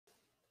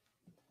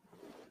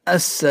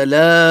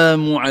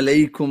Assalamu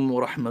alaikum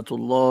wa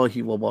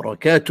rahmatullahi wa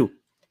barakatuh.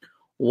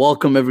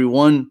 Welcome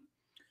everyone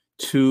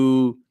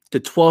to the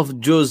 12th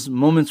Juz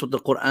Moments with the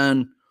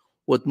Quran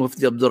with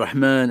Mufti Abdul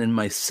Rahman and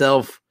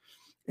myself.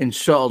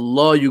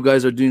 Inshallah, you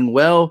guys are doing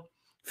well.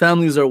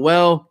 Families are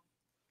well.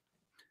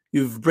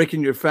 You've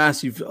broken your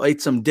fast. You've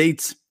ate some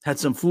dates, had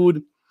some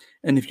food.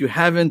 And if you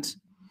haven't,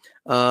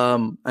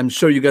 I'm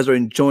sure you guys are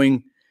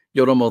enjoying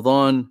your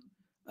Ramadan.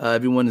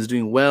 Everyone is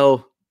doing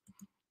well.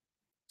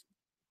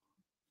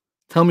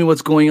 Tell me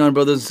what's going on,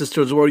 brothers and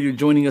sisters. Where are you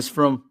joining us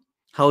from?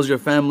 How's your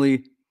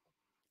family?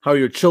 How are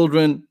your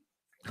children?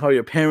 How are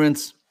your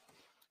parents?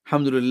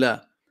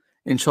 Alhamdulillah.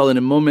 Inshallah, in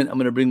a moment, I'm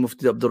going to bring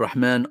Mufti Abdul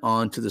Rahman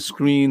onto the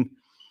screen.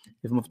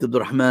 If Mufti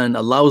Abdul Rahman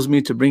allows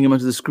me to bring him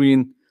onto the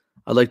screen,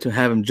 I'd like to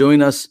have him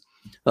join us.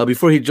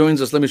 Before he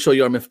joins us, let me show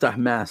you our Miftah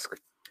mask.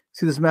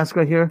 See this mask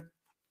right here?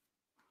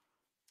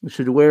 You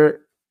should wear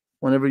it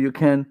whenever you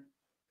can.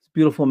 It's a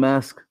beautiful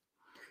mask.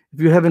 If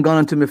you haven't gone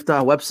onto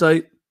Miftah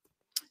website,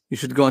 you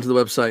should go onto the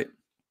website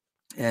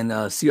and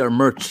see our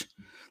merch.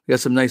 We got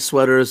some nice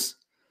sweaters,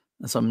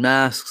 some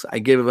masks.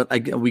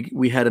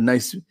 We had a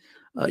nice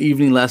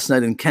evening last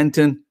night in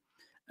Kenton,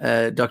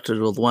 Dr.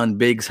 Ridwan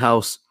Beg's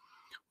house.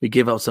 We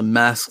gave out some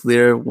masks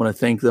there. Want to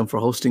thank them for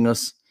hosting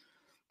us.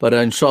 But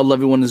inshallah,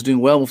 everyone is doing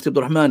well. Mufti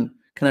Abdul Rahman,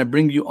 can I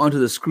bring you onto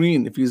the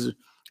screen? If he's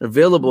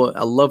available,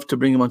 I'd love to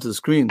bring him onto the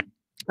screen.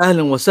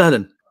 Ahlan wa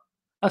sahlan.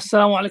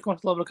 Assalamu alaikum wa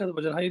rahmatullahi wa barakatuh,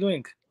 Bajan. How are you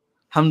doing?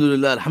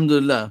 Alhamdulillah,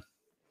 alhamdulillah.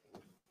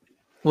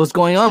 What's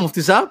going on,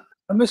 Mufti Saab?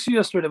 I missed you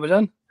yesterday,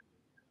 Bajan.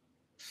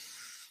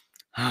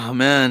 Oh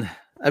man,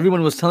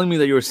 everyone was telling me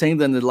that you were saying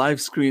that in the live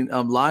stream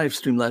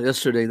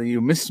yesterday that you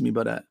missed me,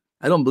 but I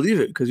don't believe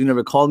it because you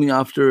never called me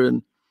after.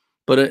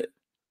 But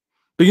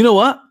you know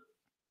what?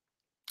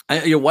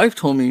 Your wife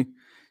told me.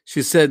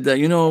 She said that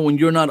when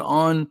you're not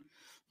on,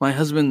 my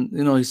husband,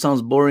 he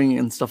sounds boring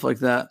and stuff like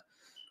that.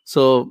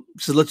 So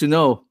just let you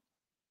know.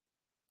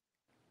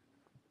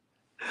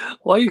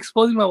 Why are you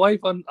exposing my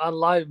wife on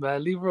live,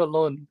 man? Leave her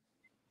alone.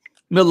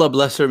 May Allah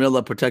bless her. May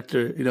Allah protect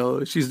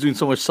her. She's doing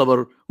so much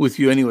sabr with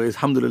you anyways.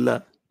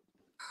 Alhamdulillah.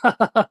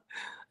 Inshallah,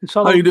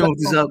 how are you doing with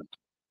this up?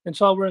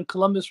 Inshallah, we're in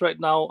Columbus right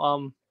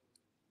now.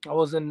 I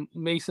was in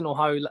Mason,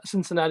 Ohio last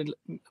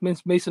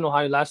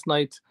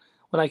night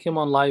when I came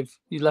on live.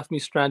 You left me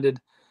stranded.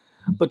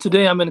 But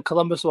today I'm in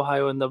Columbus,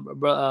 Ohio, and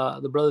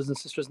the brothers and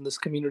sisters in this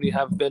community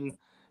have been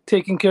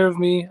taking care of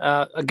me.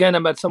 Again,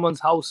 I'm at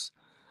someone's house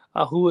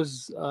who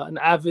is an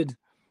avid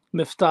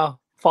Miftah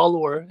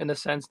follower. In a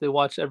sense, they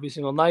watch every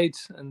single night,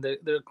 and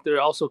they're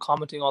also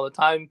commenting all the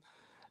time,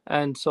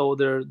 and so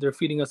they're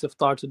feeding us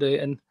iftar today.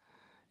 And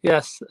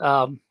yes,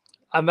 I'm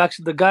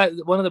actually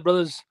one of the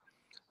brothers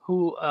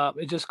who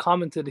just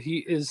commented.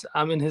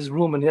 I'm in his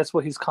room, and that's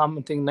what he's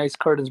commenting. Nice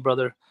curtains,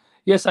 brother.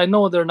 Yes, I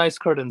know they're nice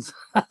curtains.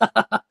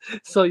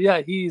 So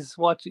yeah, he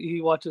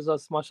watches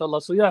us, mashallah.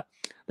 So yeah,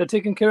 they're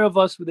taking care of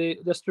us.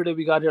 Yesterday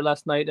we got here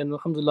last night, and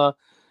alhamdulillah,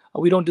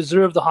 we don't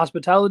deserve the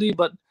hospitality,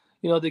 but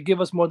they give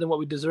us more than what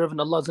we deserve,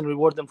 and Allah's going to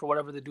reward them for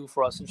whatever they do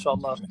for us,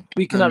 inshallah.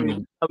 We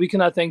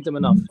cannot thank them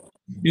enough.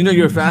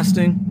 You're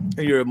fasting,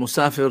 and you're a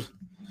musafir,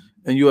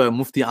 and you are a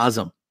mufti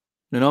azam,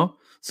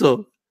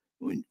 So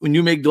when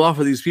you make dua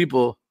for these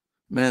people,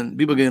 man,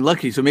 people are getting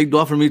lucky. So make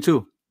dua for me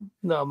too.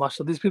 No,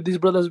 mashallah. These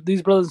brothers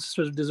and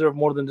sisters deserve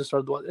more than just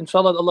our dua.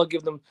 Inshallah, Allah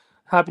give them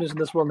happiness in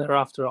this world and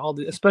thereafter.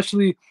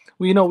 Especially,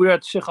 we're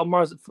at Sheikh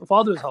Ammar's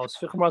father's house.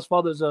 Sheikh Ammar's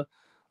father is a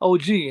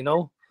OG,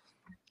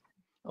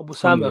 Abu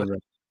Samir.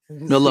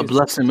 May Allah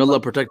bless him. May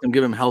Allah protect him.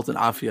 Give him health and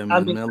afiyah.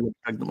 May Allah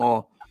protect them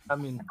all.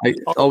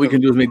 All we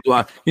can do is make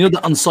dua. The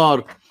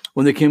Ansar,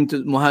 when they came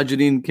to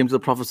Muhajirin, came to the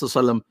Prophet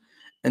ﷺ,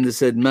 and they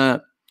said, "Ma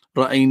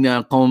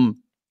ra'ayna qawm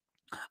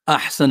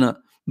ahsana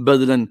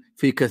badlan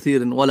fi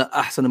kathirin wala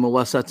ahsana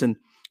mawasatan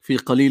fi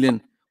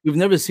qalilin." We've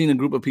never seen a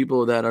group of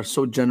people that are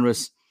so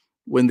generous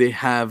when they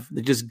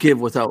just give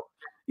without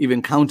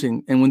even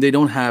counting, and when they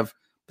don't have,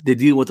 they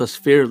deal with us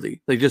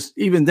fairly.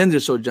 Even then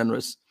they're so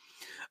generous.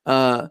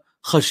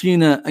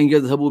 خشينا أن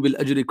يذهبوا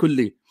بالأجر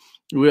كله.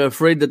 We're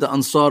afraid that the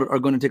Ansar are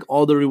going to take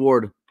all the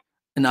reward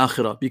in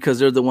Akhirah because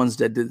they're the ones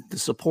that did the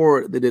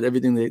support. They did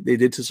everything they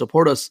did to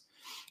support us.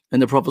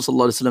 And the Prophet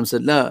ﷺ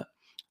said, لا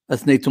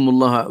أثنيتم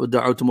الله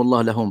ودعوتم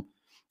الله لهم.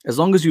 As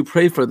long as you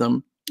pray for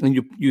them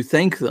and you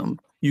thank them,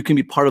 you can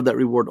be part of that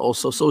reward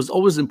also. So it's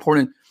always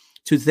important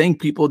to thank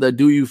people that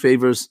do you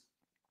favors,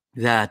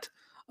 that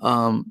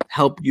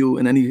help you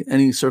in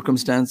any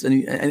circumstance,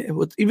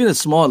 even a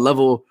small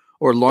level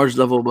or a large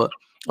level. But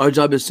our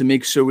job is to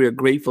make sure we are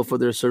grateful for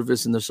their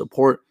service and their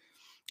support.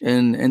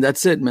 And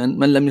that's it, man.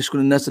 Man lam yashkur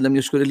an-nas lam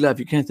yashkur illah. If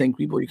you can't thank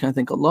people, you can't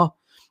thank Allah.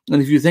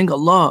 And if you thank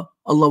Allah,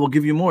 Allah will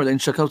give you more. Then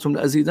shakartum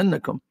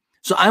la'azidannakum.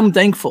 So I'm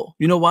thankful.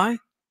 You know why?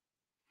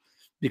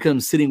 Because I'm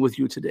sitting with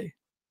you today.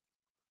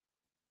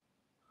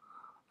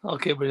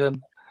 Okay,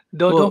 Brian.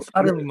 Don't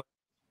flatter me.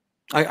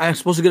 I'm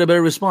supposed to get a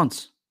better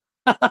response.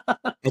 I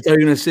thought you were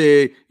gonna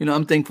say,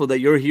 I'm thankful that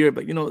you're here,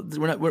 but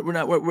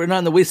we're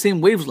not in the same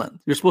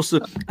wavelength.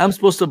 I'm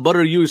supposed to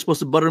butter you. You're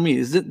supposed to butter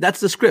me. That's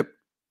the script.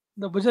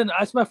 No, but then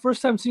it's my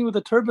first time seeing you with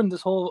a turban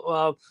this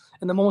whole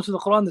in the moments of the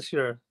Quran this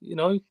year. You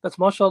know, that's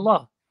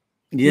mashallah.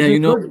 Yeah, You're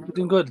doing good. You're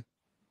doing good.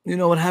 you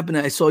know what happened?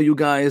 I saw you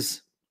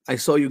guys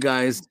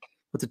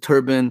with the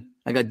turban.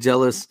 I got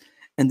jealous.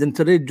 And then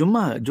today,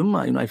 Jummah,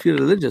 you know, I feel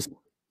religious.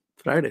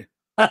 Friday.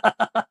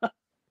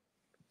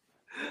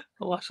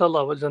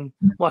 Mashallah, Bajan.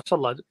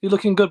 Mashallah. You're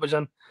looking good,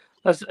 Bajan.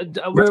 Let's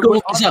go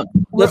Mufti Sab.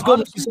 Let's go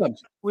Mufti Sab.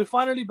 We're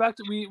finally back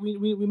to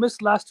we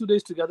missed last 2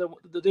 days together.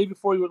 The day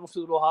before you went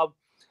Mufti Wahab.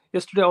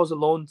 Yesterday I was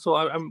alone, so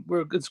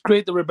it's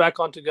great that we're back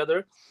on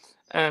together,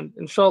 and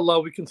inshallah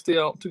we can stay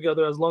out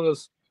together as long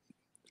as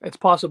it's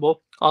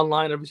possible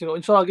online every single.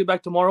 Inshallah I'll get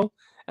back tomorrow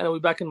and I'll be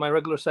back in my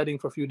regular setting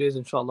for a few days,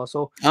 inshallah.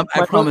 So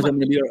I promise I'm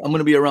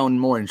gonna be around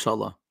more,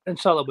 inshallah.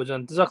 Inshallah,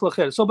 Bajan. Jazakallah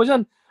khair. So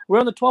Bajan, we're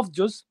on the 12th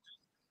juz,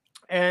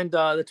 and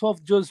the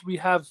 12th juz we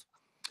have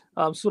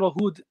Surah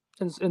Hud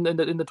in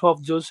the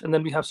 12th juz, and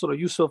then we have Surah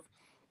Yusuf.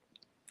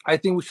 I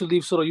think we should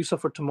leave Surah Yusuf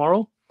for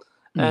tomorrow.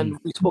 And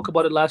we spoke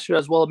about it last year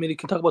as well. I mean, you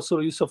can talk about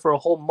Surah Yusuf for a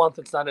whole month.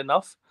 It's not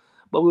enough,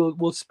 but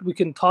we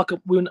can talk.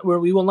 We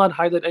will not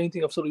highlight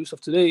anything of Surah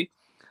Yusuf today.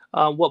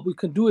 What we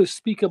can do is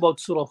speak about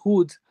Surah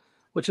Hud,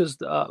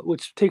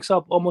 which takes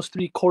up almost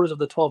 3/4 of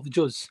the 12th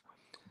juz.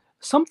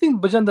 Something,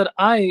 Bajan, that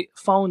I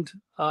found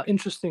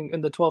interesting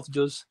in the 12th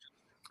juz,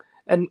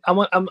 and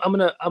I'm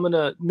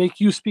gonna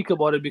make you speak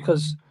about it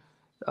because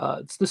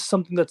this is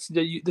something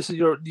this is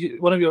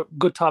one of your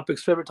good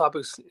topics, favorite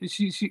topics.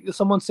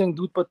 Someone's saying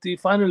Doodh Patti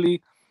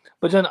finally,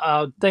 Bajan,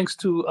 thanks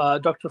to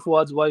Dr.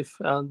 Fuad's wife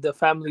and the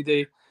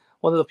family,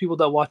 one of the people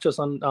that watch us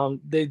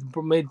on, they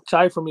made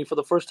chai for me for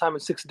the first time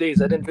in 6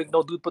 days. I didn't drink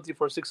no Doodh Patti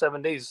for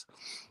 6-7 days.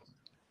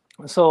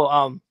 So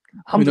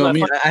you know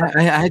me,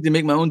 I had to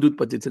make my own Doodh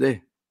Patti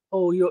today.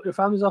 Oh, your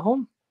family's at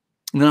home?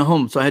 They're at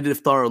home, so I had to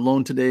iftar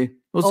alone today. It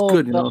was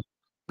good, you know.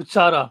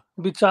 Bichara.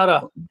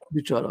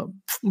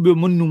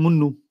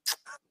 Munnu.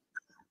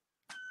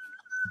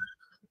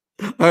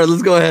 All right,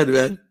 let's go ahead,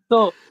 man.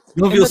 So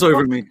don't feel sorry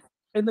for me.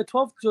 In the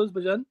 12th juz,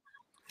 Bajan,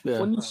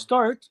 when you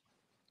start,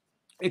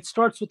 it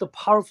starts with a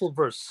powerful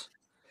verse.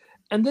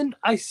 And then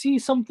I see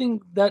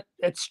something that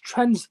it's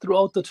trends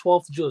throughout the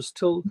 12th juz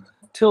till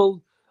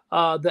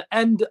the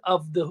end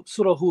of the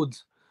Surah Hud.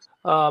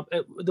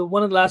 The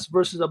one of the last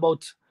verses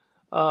about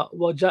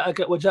وجاءك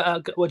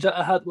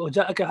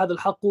هذا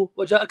الحق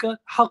وجاءك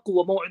حق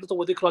وموعظة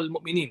وذكرى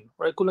للمؤمنين,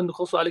 right? كلنا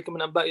نقص عليك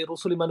من أنباء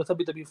الرسل ما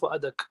نثبت به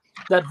فؤادك.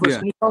 That verse.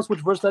 Can you tell us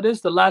which verse that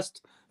is? The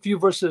last few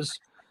verses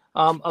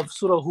of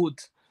Surah Hud,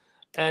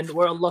 and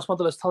where Allah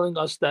SWT is telling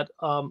us that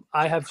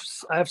I have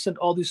sent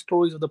all these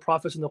stories of the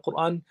prophets in the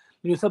Quran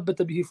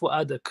لنثبت به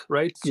فؤادك,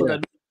 right? So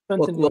that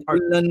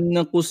وَكُلًّا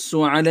نَقُصُّ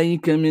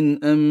عَلَيْكَ مِنْ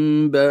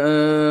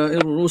أَنْبَاءِ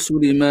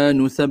الرُّسُلِ مَا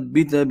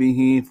نُثَبِّتَ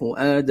بِهِ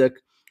فُؤَادَكَ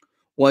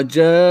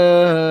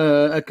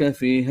وَجَاءَكَ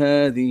فِي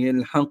هَذِهِ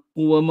الْحَقُّ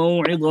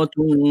وَمَوْعِظَةٌ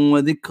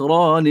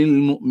وَذِكْرَى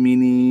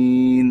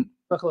لِلْمُؤْمِنِينَ.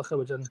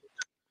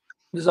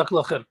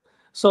 Jazakallah khair.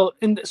 So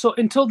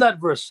until that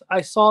verse,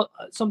 I saw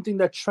something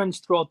that trends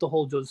throughout the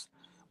whole juz,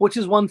 which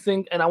is one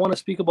thing, and I want to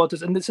speak about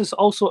this. And this is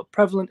also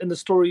prevalent in the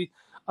story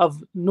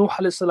of Nuh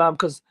alayhi salam,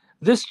 because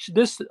this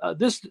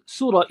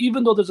surah,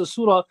 even though there's a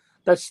surah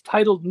that's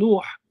titled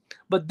Nuh,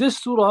 but this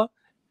surah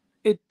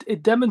it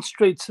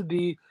demonstrates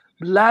the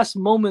last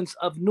moments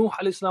of Nuh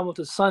alayhi salam with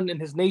his son and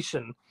his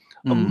nation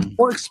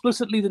more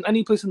explicitly than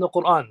any place in the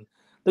Quran.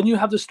 Then you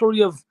have the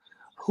story of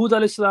Hud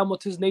alayhi salam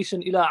with his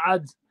nation ila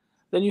Ad.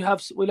 Then you have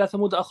وَإِلَى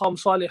ثَمُودَ أَخَاهُمْ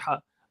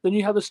صَالِحًا. Then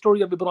you have the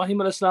story of Ibrahim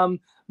alayhi salam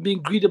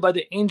being greeted by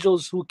the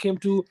angels who came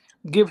to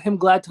give him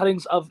glad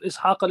tidings of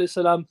Ishaq alayhi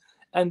salam,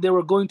 and they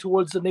were going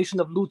towards the nation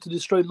of Lut to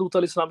destroy Lut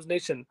alayhi salam's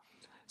nation.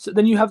 So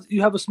then you have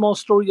a small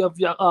story of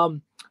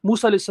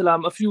Musa alayhi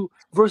salam, a few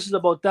verses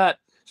about that.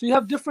 So you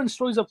have different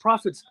stories of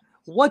prophets.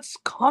 What's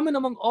common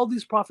among all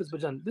these prophets,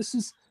 Bajan? This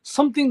is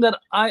something that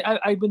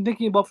I've been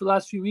thinking about for the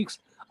last few weeks.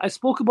 I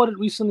spoke about it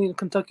recently in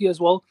Kentucky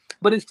as well,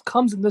 but it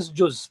comes in this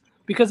juz.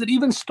 Because it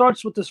even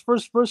starts with this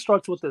first verse,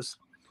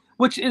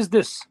 which is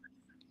this.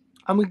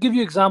 I'm going to give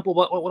you an example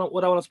of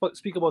what I want to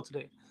speak about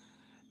today.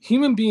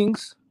 Human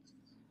beings,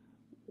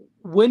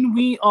 when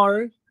we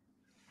are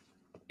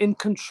in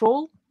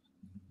control,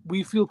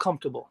 we feel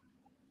comfortable.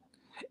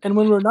 And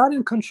when we're not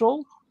in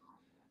control,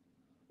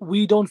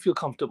 we don't feel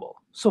comfortable.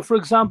 So for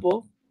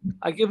example,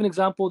 I give an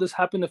example. This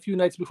happened a few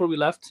nights before we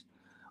left.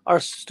 Our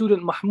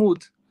student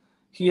Mahmoud,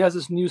 he has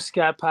this new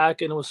scat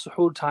pack and it was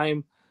suhoor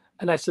time.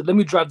 And I said, let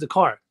me drive the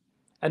car.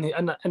 And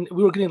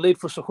we were getting late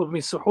for suhoor. I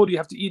mean, suhoor you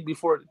have to eat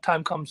before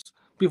time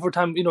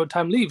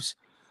leaves.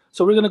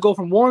 So we're going to go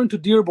from Warren to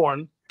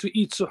Dearborn to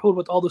eat suhoor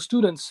with all the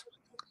students.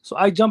 So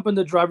I jump in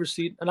the driver's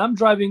seat and I'm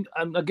driving.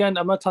 And again,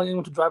 I'm not telling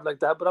anyone to drive like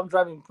that, but I'm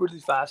driving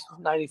really fast,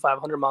 95,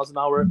 100 miles an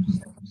hour.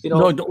 You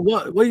know, no,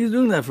 what are you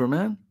doing that for,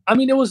 man? I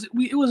mean, it was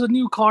a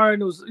new car,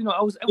 and it was,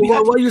 I was.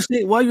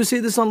 Why you say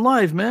this on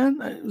live,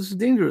 man? It was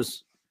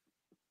dangerous.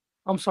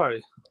 I'm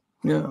sorry.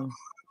 Yeah.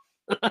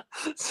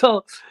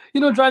 So,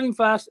 driving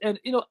fast, and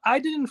I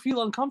didn't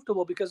feel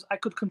uncomfortable because I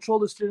could control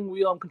the steering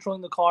wheel. I'm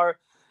controlling the car.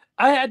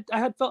 I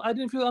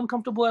didn't feel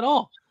uncomfortable at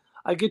all.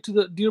 I get to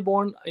the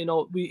Dearborn,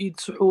 we eat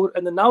suhoor,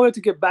 and then now we have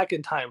to get back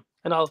in time.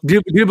 And I'll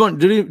Dearborn,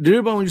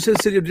 when you say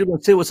city of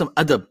Dearborn, say with some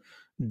adab.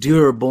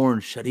 Dearborn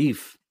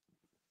Sharif.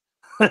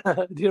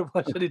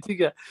 Dearborn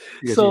Sharitika.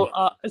 Yes, So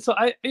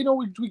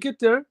we get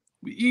there,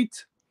 we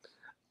eat,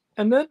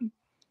 and then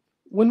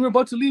when we're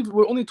about to leave,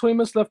 we're only 20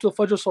 minutes left till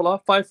Fajr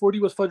Salah.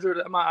 5:40 was Fajr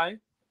at MII.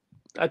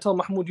 I tell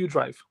Mahmoud, you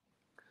drive.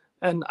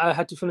 And I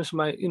had to finish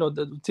my,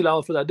 the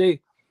tilawah for that day.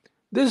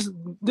 This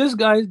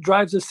guy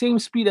drives the same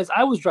speed as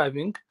I was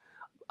driving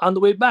on the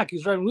way back.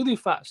 He's driving really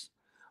fast.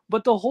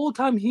 But the whole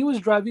time he was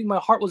driving, my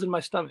heart was in my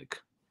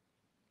stomach.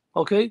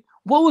 Okay?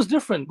 What was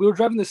different? We were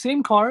driving the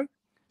same car,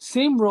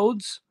 same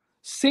roads,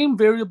 same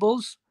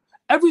variables.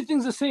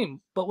 Everything's the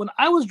same. But when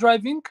I was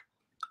driving,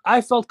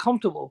 I felt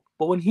comfortable.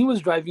 But when he was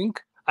driving,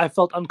 I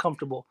felt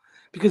uncomfortable.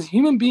 Because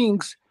human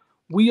beings,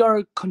 we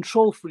are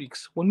control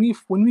freaks. When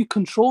we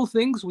control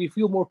things, we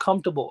feel more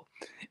comfortable.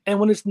 And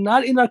when it's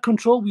not in our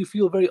control, we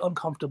feel very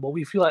uncomfortable.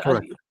 We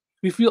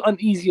feel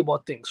uneasy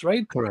about things,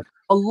 right? Correct.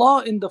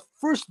 Allah, in the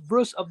first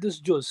verse of this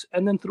juz,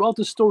 and then throughout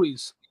the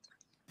stories,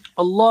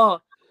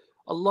 Allah,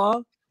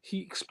 He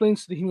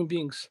explains to the human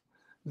beings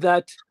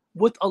that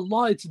with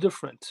Allah it's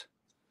different.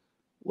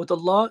 With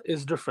Allah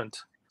is different.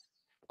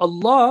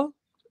 Allah,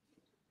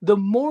 the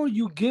more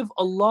you give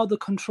Allah the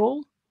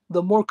control,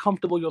 the more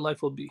comfortable your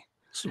life will be.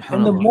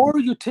 And the more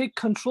you take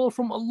control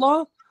from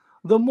Allah,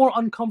 the more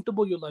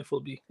uncomfortable your life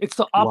will be. It's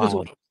the opposite.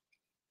 Wow.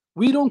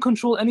 We don't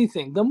control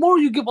anything. The more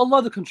you give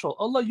Allah the control,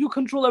 Allah, you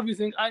control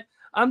everything.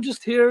 I'm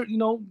just here,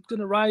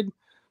 gonna ride,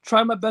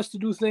 try my best to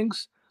do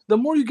things. The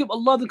more you give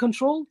Allah the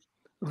control,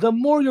 the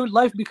more your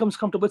life becomes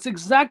comfortable. It's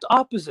exact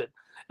opposite.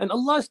 And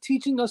Allah is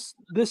teaching us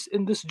this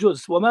in this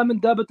juz. وَمَا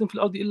مِن دَابَةٍ فِي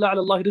الْأَرْضِ إِلَّا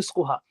عَلَى اللَّهِ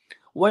رِزْقُهَا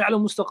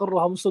وَيَعْلَمُ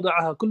مُسْتَقَرَّهَا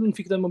وَمُسْتَوْدَعَهَا كُلٌّ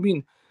فِي كِتَابٍ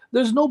مُبِينٍ.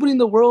 There's nobody in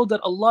the world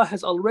that Allah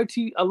has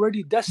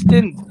already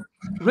destined,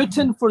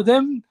 written for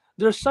them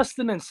their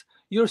sustenance.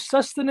 Your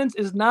sustenance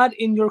is not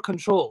in your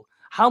control.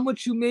 How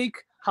much you make,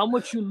 how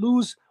much you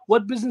lose,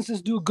 what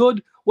businesses do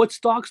good, what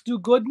stocks do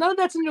good, none of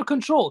that's in your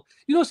control.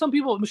 Some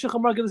people, Sheikh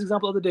Ammar gave this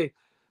example the other day.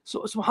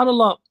 So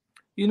subhanAllah,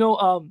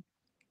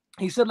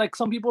 he said like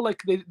some people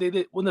like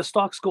they when the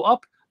stocks go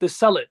up, they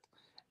sell it.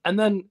 And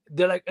then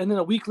and then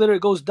a week later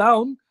it goes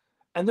down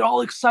and they're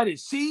all excited.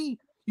 See,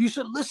 you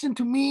should listen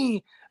to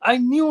me. I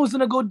knew it was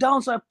gonna go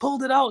down, so I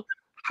pulled it out.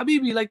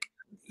 Habibi, like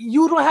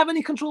you don't have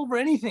any control over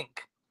anything.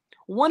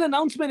 One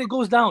announcement, it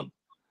goes down.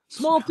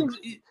 Small things.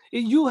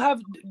 You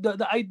have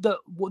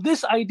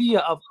this idea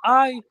of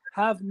I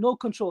have no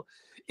control.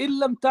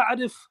 إِلَّمْ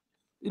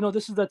تَعْرِفْ,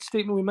 this is that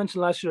statement we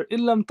mentioned last year.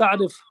 إِلَّمْ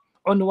تَعْرِفْ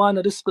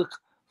عُنْوَانَ رِزْقِكَ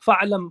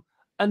فَاعْلَمْ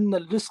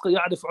أَنَّ الرِّزْقَ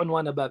يَعْرِفْ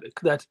عُنْوَانَ بَابِكَ.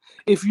 That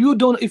if you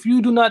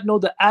do not know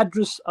the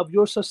address of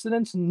your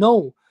sustenance,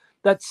 know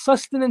that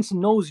sustenance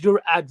knows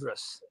your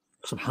address.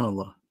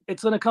 Subhanallah.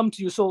 It's gonna come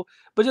to you. So,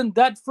 but in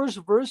that first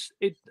verse,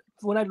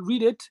 when I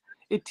read it,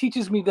 it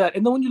teaches me that.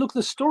 And then when you look at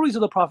the stories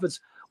of the prophets,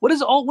 what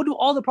do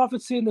all the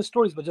prophets say in the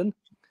stories, Bajan?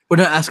 We're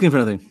not asking for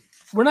anything.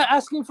 We're not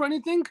asking for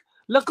anything.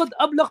 لَقَدْ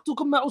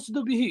أَبْلَغْتُكُمْ مَا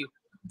أُرْسِلْتُ بِهِ.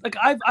 Like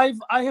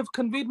I have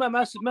conveyed my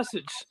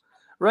message,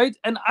 right?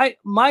 And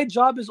my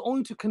job is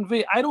only to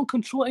convey. I don't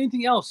control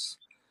anything else.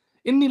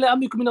 إِنِّي لَا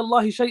أَمْلِكُ مِنَ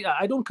اللَّهِ شَيْئًا.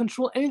 I don't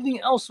control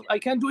anything else. I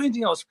can't do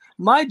anything else.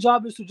 My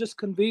job is to just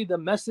convey the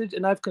message,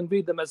 and I've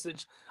conveyed the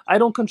message. I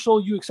don't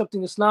control you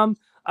accepting Islam.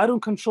 I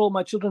don't control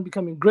my children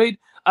becoming great.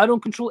 I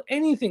don't control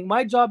anything.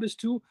 My job is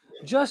to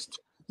just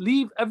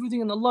leave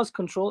everything in Allah's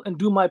control and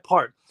do my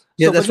part.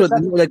 Yeah, so, that's what,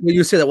 like when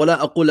you say that, وَلَا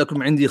أَقُولَ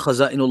لَكُمْ عِنْدِي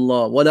خَزَائِنُ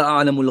اللَّهِ وَلَا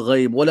أَعْلَمُ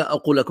الْغَيْبِ وَلَا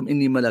أَقُولَ لَكُمْ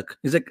إِنِّي مَلَكٌ.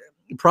 He's like,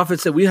 the Prophet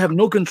said, we have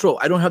no control.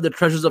 I don't have the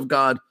treasures of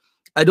God.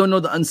 I don't know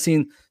the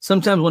unseen.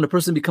 Sometimes when a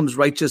person becomes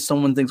righteous,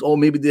 someone thinks, oh,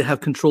 maybe they have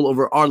control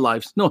over our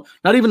lives. No,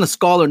 not even a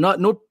scholar,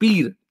 no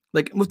peer.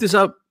 Like Mufti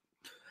Sahib,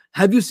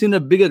 have you seen a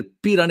bigger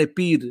peer and a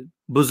peer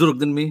buzurg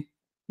than me?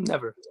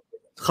 Never.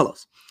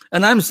 Khalas.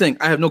 And I'm saying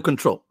I have no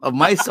control of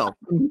myself.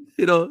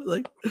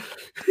 Like,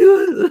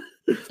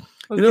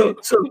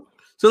 so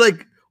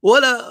like,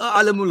 wala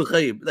a'lamul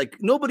ghaib. Like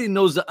nobody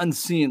knows the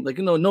unseen. Like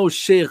no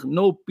sheikh,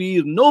 no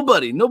peer,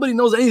 nobody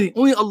knows anything.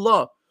 Only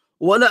Allah.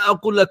 Wala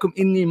aqul lakum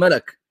inni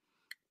malak.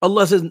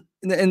 Allah says,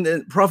 and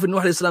the Prophet Nuh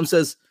alayhi salam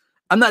says,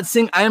 I'm not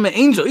saying I am an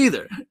angel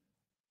either.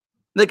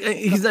 Like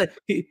he's not,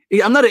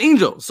 I'm not an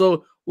angel.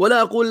 So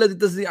wala aqul ladhi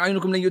tasdi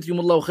a'yunukum lan yutiyum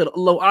Allahu khair.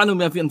 Allahu a'lamu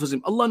ma fi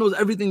anfusihim. Allah knows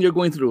everything you're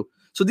going through.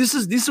 So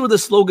these were the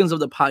slogans of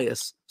the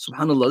pious.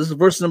 Subhanallah. This is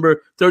verse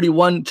number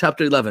 31,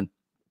 chapter 11.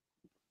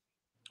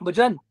 But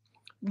Jan,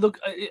 look,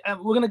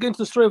 we're gonna get into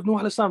the story of Nuh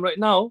alayhi salam right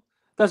now.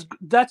 That's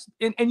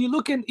and you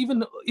look in,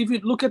 even if you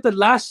look at the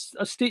last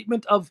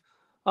statement of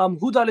Hud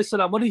alayhi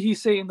salam, what did he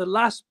say in the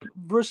last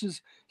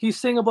verses? He's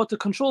saying about the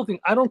control thing.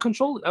 I don't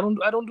control it. I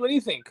don't do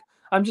anything.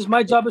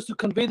 My job is to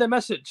convey the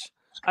message.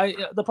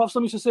 The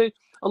Prophet used to say,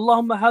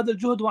 Allahumma hadha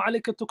al-juhd wa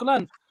alayka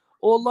tuklan.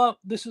 Oh Allah,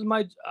 this is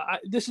my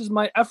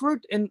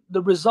effort, and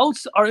the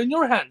results are in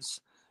your hands.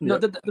 Yeah.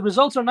 The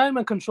results are not in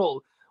my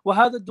control. Wa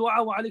hadha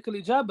ad-du'a wa alayka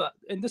al-ijaba.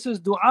 And this is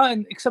dua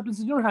and acceptance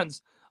in your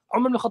hands.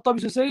 Umar ibn Khattab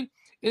used to say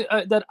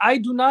that I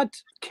do not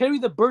carry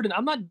the burden.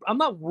 I'm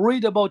not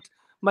worried about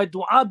my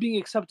dua being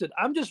accepted.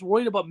 I'm just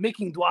worried about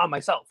making dua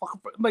myself.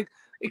 Like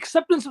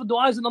acceptance of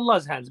dua is in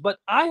Allah's hands, but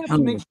I have to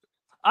make sure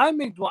I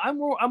make dua. I'm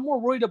more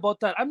worried about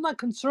that. I'm not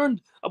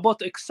concerned about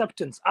the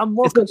acceptance. I'm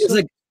more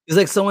concerned. It's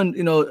like someone,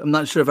 I'm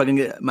not sure if I can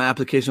get my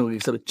application will be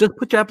accepted. Just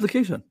put your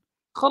application.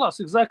 Khalas,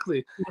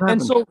 exactly. And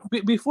so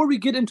before we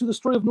get into the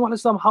story of Nuh alayhi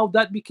salam, how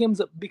that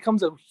becomes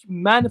a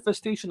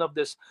manifestation of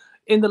this,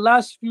 in the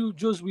last few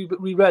juz we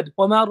read,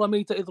 وَمَا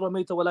رَمَيْتَ إِذْ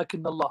رَمَيْتَ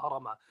وَلَكِنَّ اللَّهَ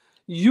رَمَى.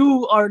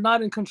 You are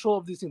not in control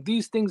of these things.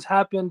 These things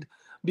happened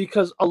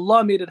because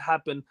Allah made it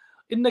happen.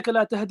 إِنَّكَ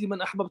لَا تَهْدِي مَنْ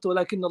أَحْبَبْتَ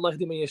وَلَكِنَّ اللَّهَ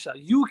يَهْدِي مَن يَشَاءُ.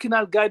 You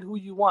cannot guide who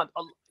you want.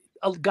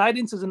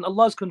 Guidance is in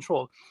Allah's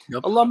control.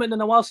 اللهم إن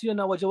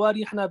نواصينا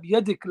وجوارحنا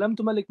بيدك لم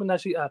تملك منها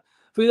شيئا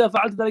فإذا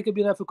فعلت ذلك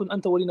بنا فكن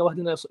أنت ولينا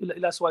واهدنا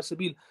إلى سواء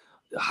السبيل.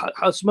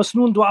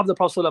 Masnoon dua of the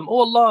Prophet.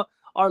 Oh Allah,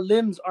 our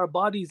limbs, our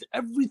bodies,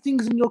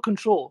 everything's in your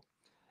control,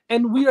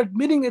 and we are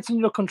admitting it's in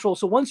your control.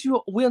 So once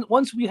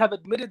we have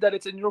admitted that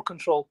it's in your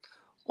control,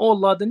 oh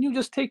Allah, then you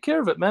just take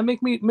care of it, man.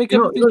 Make everything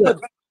good.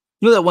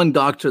 You know that one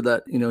doctor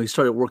that he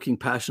started working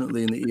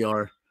passionately in the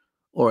ER,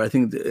 or I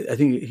think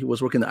he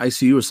was working in the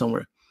ICU or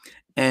somewhere,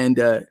 and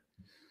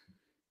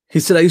he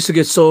said, I used to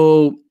get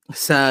so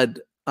sad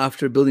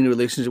after building a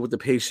relationship with the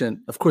patient.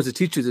 Of course, it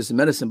teaches this in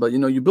medicine, but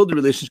you build a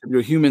relationship,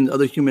 you're human,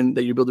 other human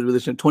that you build a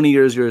relationship. 20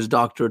 years you're his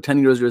doctor,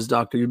 10 years you're his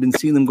doctor. You've been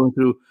seeing them going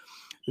through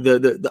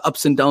the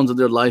ups and downs of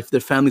their life, their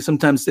family.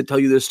 Sometimes they tell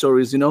you their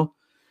stories,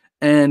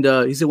 And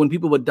he said when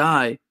people would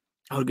die,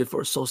 I would get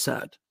so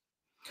sad.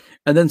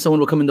 And then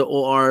someone will come into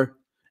OR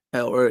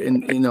or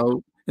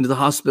into the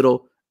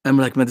hospital, and I'm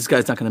like, man, this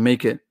guy's not going to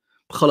make it.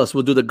 Khalas,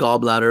 we'll do the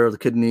gallbladder or the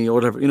kidney or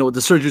whatever.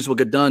 The surgeries will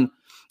get done.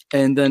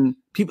 And then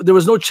there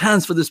was no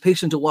chance for this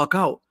patient to walk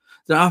out.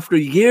 Then after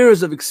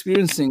years of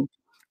experiencing,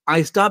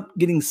 I stopped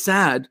getting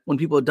sad when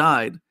people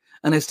died.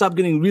 And I stopped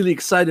getting really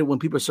excited when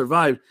people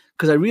survived,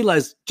 because I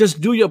realized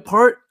just do your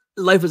part.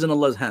 Life is in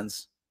Allah's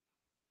hands.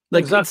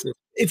 Like exactly.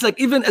 It's like,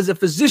 even as a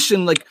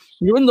physician, like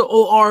you're in the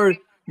OR,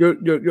 you're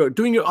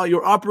doing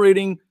you're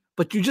operating,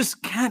 but you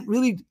just can't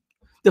really,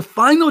 the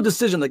final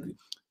decision, like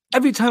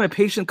every time a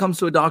patient comes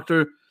to a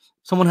doctor,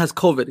 someone has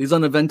COVID, he's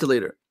on a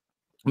ventilator.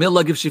 May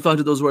Allah give shifa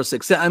to those who are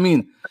sick. I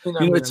mean,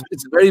 it's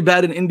very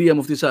bad in India,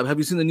 Mufti Sahib. Have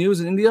you seen the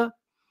news in India?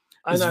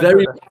 It's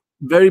very,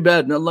 very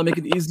bad. May Allah make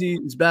it easy.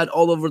 It's bad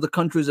all over the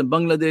countries, in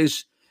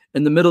Bangladesh,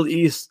 in the Middle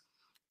East,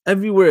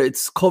 everywhere.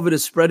 COVID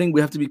is spreading. We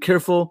have to be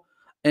careful,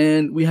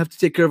 and we have to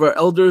take care of our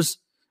elders.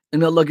 And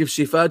may Allah give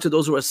shifa to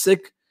those who are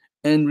sick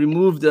and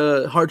remove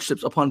the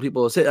hardships upon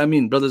people. Say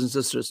Ameen, brothers and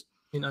sisters.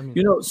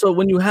 Ameen. So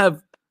when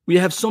we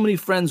have so many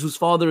friends whose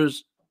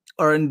fathers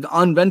are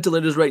on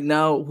ventilators right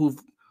now,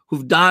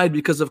 who've died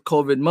because of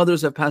COVID.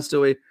 Mothers have passed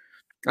away.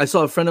 I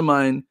saw a friend of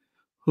mine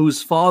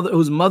whose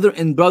mother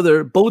and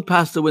brother both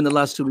passed away in the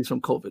last 2 weeks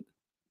from COVID.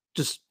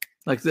 Just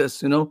like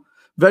this,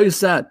 very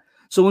sad.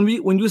 So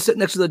when you sit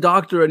next to the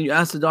doctor and you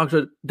ask the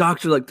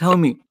doctor, like, tell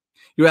me,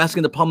 you're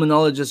asking the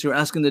pulmonologist, you're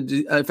asking the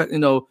doctor,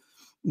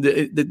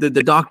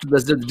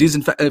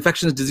 the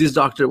infectious disease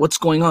doctor, what's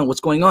going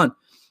on?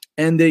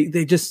 And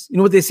they just,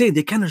 what they say,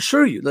 they can't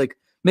assure you, like,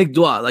 make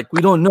dua, like,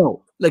 we don't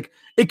know. Like,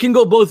 it can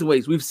go both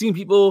ways. We've seen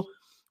people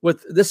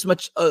with this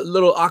much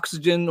little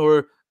oxygen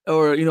or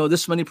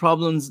this many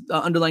problems,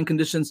 underlying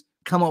conditions,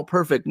 come out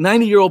perfect.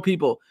 90-year-old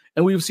people,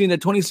 and we've seen a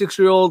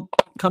 26-year-old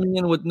coming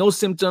in with no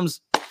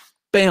symptoms,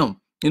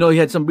 bam. He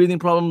had some breathing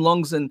problem,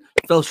 lungs, and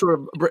fell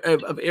short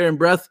of air and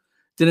breath,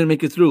 didn't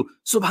make it through.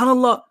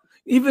 Subhanallah,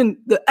 even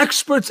the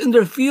experts in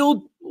their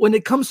field, when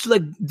it comes to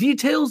like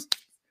details,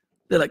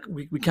 they're like,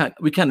 we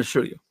can't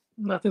assure you.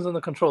 Nothing's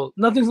under control.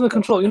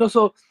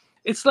 So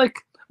it's like,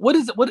 what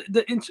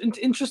the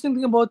interesting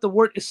thing about the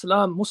word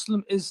Islam,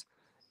 Muslim, is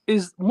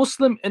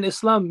Muslim and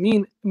Islam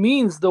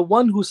means the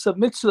one who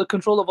submits to the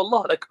control of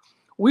Allah. Like,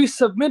 we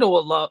submit, oh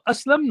Allah,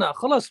 aslamna,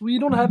 khalas, we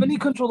don't have any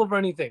control over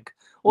anything.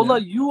 Allah,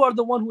 you are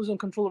the one who's in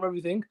control of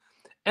everything.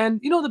 And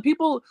the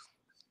people,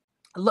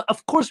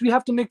 of course, we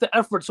have to make the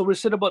effort. So we're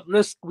said about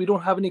risk, we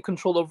don't have any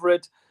control over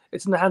it.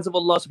 It's in the hands of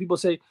Allah. So people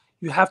say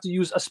you have to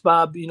use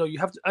asbab, you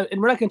have to,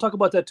 and we're not going to talk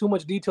about that too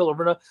much detail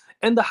over now.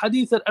 And the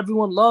hadith that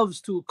everyone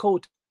loves to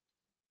quote.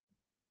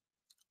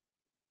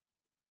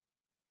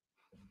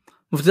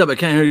 Mufti, I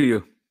can't hear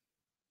you.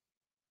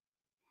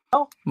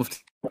 Oh? Mufti,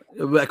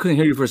 I couldn't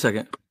hear you for a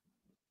second.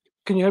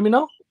 Can you hear me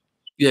now?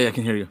 Yeah, I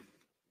can hear you.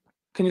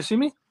 Can you see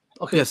me?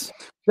 Okay. Yes.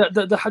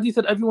 The hadith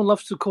that everyone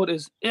loves to quote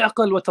is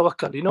 "I'qal wa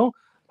tawakkal."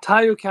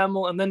 Tie your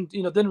camel and then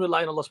then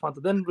rely on Allah subhanahu wa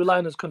ta'ala, then rely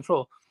on His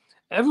control.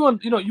 Everyone,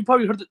 you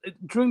probably heard it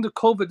during the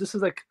COVID. This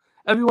is like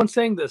everyone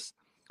saying this,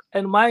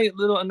 and my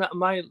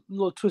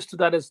little twist to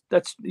that is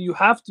that's you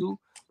have to,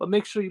 but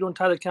make sure you don't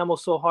tie the camel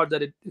so hard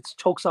that it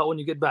chokes out when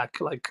you get back.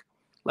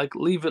 Like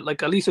leave it,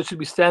 like at least it should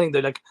be standing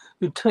there. Like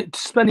you're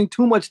spending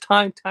too much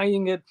time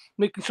tying it,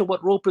 making sure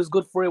what rope is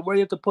good for it, where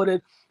you have to put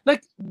it.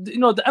 Like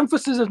the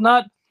emphasis is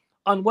not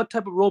on what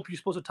type of rope you're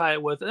supposed to tie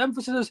it with. The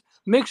emphasis is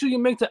make sure you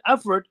make the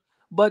effort,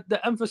 but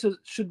the emphasis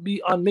should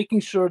be on making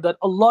sure that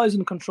Allah is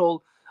in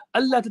control.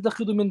 Allah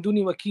tatakhidu min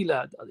duni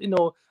wakila.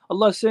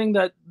 Allah is saying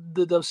that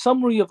the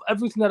summary of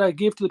everything that I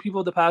gave to the people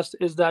of the past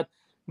is that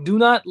Do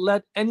not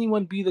let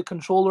anyone be the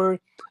controller,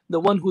 the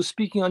one who's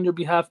speaking on your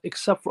behalf,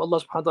 except for Allah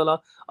subhanahu wa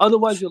ta'ala.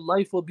 Otherwise, your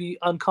life will be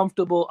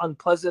uncomfortable,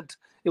 unpleasant.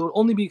 It will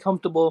only be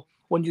comfortable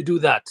when you do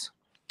that.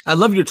 I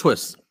love your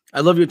twist.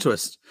 I love your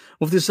twist.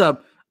 Mufti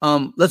Saab,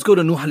 let's go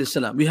to Nuh alayhi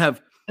salam. We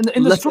have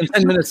in less than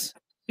 10 minutes.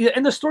 Yeah,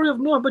 in the story of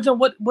Nuh, Bajan,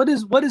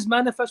 what is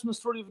manifest in the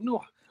story of Nuh?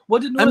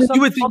 What did Nuh? I mean,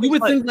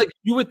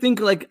 you would think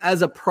like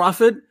as a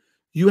prophet,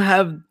 you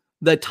have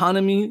the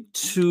autonomy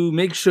to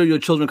make sure your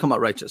children come out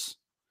righteous.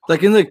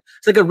 Like it's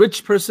like a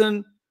rich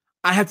person,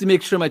 I have to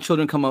make sure my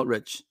children come out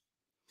rich.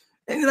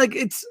 And like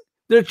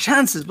there are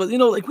chances, but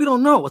like we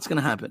don't know what's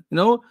gonna happen. May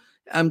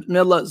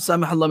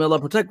Allah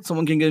protect.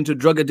 Someone can get into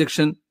drug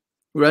addiction,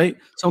 right?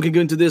 Someone can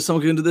get into this,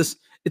 someone can get into this.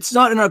 It's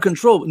not in our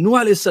control. Nuh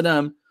alayhi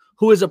salam,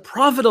 who is a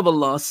prophet of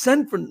Allah,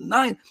 sent for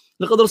 9.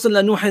 Like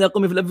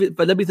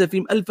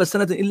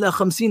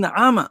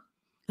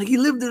he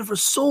lived there for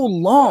so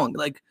long.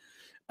 Like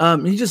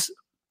he just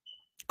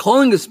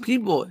calling his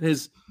people,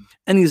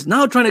 and he's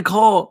now trying to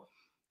call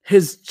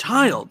his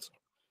child,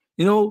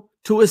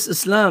 to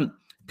Islam.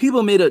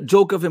 People made a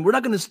joke of him. We're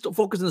not going to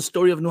focus on the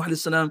story of Nuh alayhi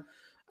salam.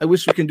 I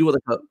wish we can do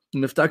like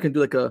Miftah can do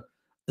like a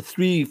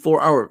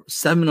 3-4 hour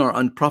seminar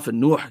on Prophet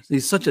Nuh.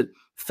 He's such a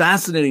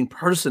fascinating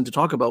person to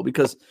talk about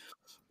because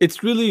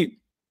it's really,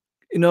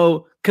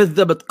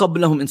 كذبت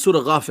قبلهم in Surah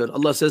Ghafir.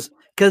 Allah says,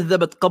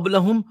 كذبت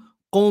قبلهم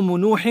قوم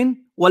نوح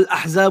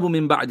والأحزاب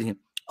من بعدهم.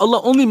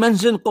 Allah only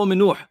mentioned قوم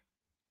Nuh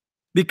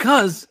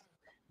because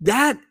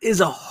that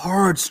is a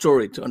hard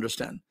story to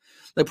understand.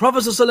 Like Prophet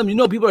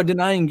ﷺ, people are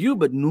denying you,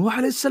 but Nuh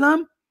alayhi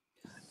salam,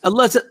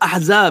 Allah said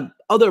Ahzab,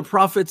 other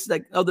prophets,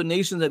 like other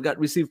nations that got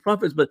received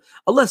prophets, but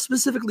Allah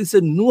specifically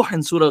said Nuh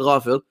in Surah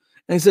Ghafir,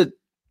 and he said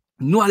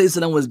Nuh alayhi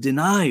salam was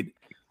denied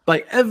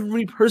by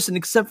every person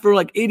except for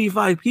like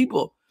 85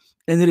 people,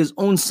 and then his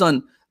own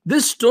son.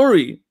 This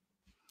story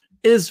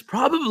is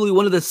probably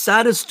one of the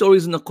saddest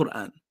stories in the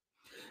Quran.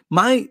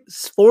 My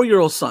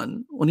 4-year-old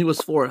son, when he was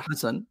 4,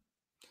 Hassan,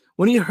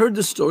 when he heard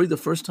the story the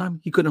first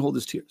time, he couldn't hold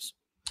his tears.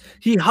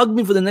 He hugged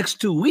me for the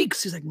next 2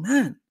 weeks. He's like,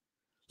 man,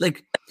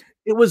 like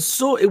it was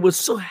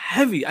so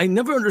heavy. I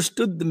never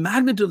understood the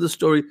magnitude of the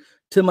story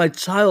till my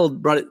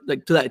child brought it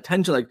like to that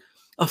attention, like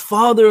a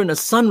father and a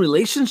son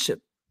relationship.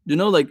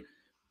 Like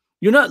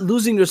you're not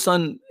losing your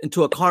son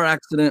into a car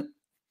accident.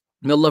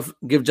 May Allah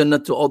give Jannah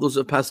to all those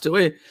who have passed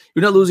away.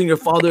 You're not losing your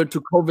father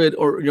to COVID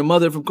or your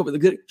mother from COVID.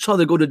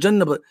 They go to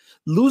Jannah, but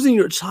losing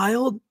your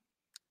child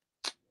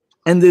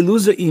and they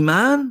lose their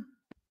iman,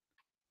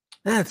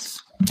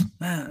 that's,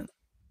 man.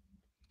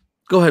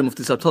 Go ahead,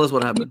 Mufti Saab. Tell us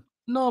what happened.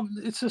 No,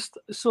 it's just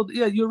so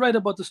yeah. You're right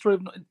about the story.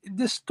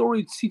 This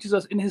story teaches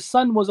us. And his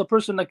son was a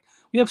person like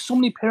we have so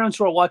many parents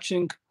who are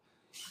watching.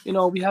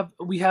 We have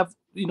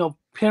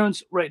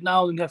parents right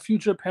now, and we have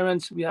future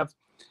parents.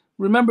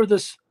 Remember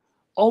this.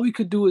 All we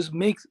could do is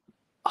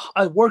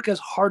work as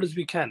hard as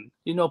we can.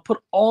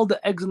 Put all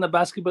the eggs in the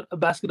basket, but a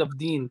basket of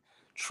deen.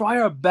 Try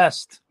our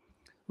best,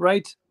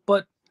 right?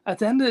 But at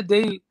the end of the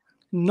day,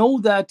 know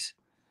that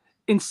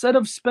instead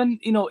of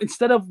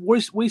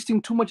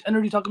wasting too much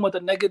energy talking about the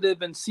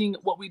negative and seeing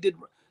what we did,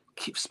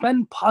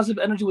 spend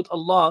positive energy with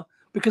Allah,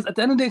 because at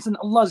the end of the day, it's in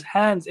Allah's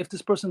hands if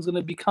this person's going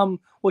to become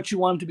what you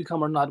want him to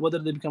become or not, whether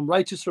they become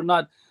righteous or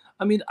not.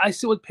 I mean, I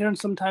sit with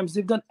parents sometimes,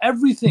 they've done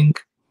everything.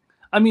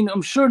 I mean,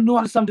 I'm sure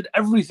Nuh did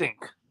everything.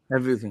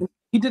 Everything.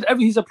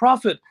 He's a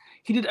prophet.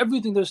 He did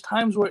everything. There's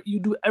times where you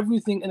do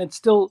everything and it's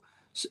still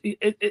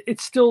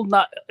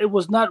not, it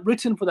was not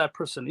written for that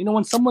person.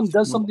 When someone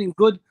does something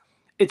good,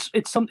 it's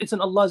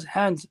in Allah's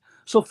hands.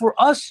 So for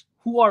us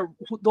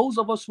those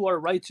of us who are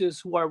righteous,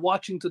 who are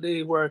watching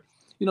today, who are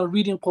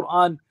reading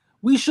Quran,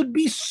 we should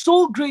be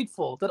so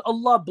grateful that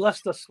Allah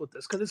blessed us with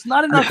this, because it's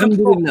not in our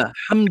control.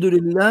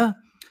 Alhamdulillah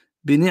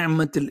bi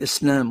ni'mat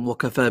al-Islam wa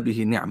kafa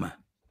bihi ni'mah.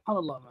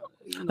 SubhanAllah.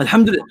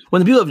 Alhamdulillah.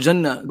 When the people of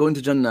Jannah go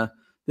into Jannah,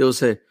 they will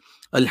say,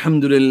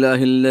 Alhamdulillah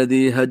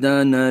alladhi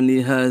hadana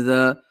li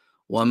hadha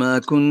wa ma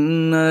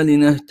kunna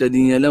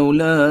linahtadiya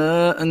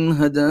lawla an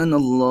hadana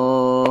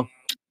Allah.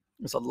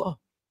 It's Allah.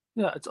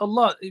 Yeah, it's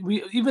Allah.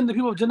 Even the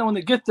people of Jannah, when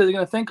they get there, they're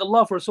going to thank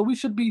Allah for it. So we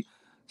should be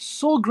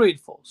so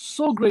grateful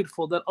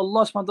that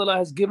Allah subhanahu wa ta'ala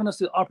has given us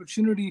the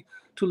opportunity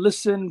to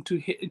listen,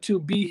 to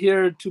be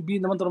here, to be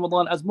in the month of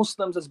Ramadan as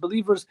Muslims, as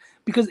believers,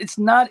 because it's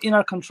not in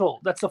our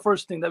control. That's the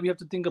first thing that we have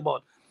to think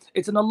about.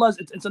 It's in Allah's,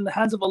 it's in the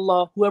hands of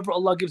Allah, whoever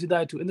Allah gives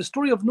hidayah to. In the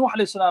story of Nuh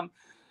alayhi salam,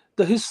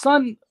 his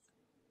son,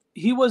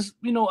 he was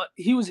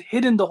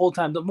hidden the whole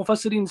time. The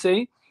Mufassirin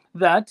say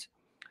that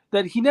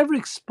he never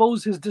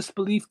exposed his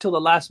disbelief till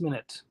the last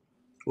minute.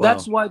 Wow.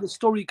 That's why the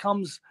story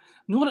comes.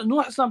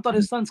 Nuh thought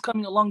his son's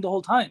coming along the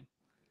whole time.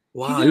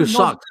 Wow, he was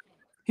shocked.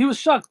 He was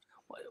shocked.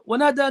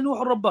 وَنَادَى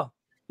نُوحُ رَبَّهُ.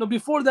 No,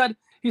 before that,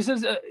 he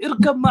says,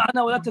 إِرْكَبْ مَعَنَا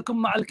وَلَا تَكُنْ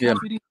مَعَ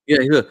الْكَافِرِينَ.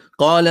 Yeah, he says,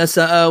 قَالَ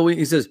سَآوِي.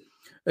 He says,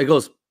 it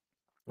goes,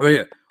 right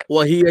here.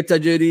 وَهِيَ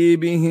تَجْرِي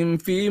بِهِمْ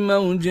فِي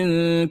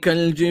مَوْجٍ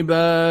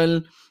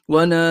كَالْجِبَالِ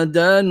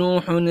ونادى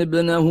نوح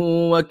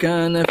ابنه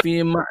وكان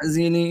في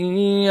معزل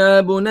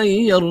يا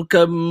بني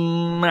اركب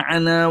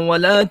معنا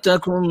ولا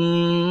تكن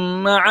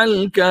مع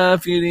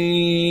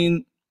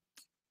الكافرين.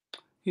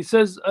 He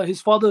says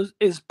his father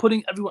is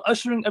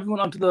ushering everyone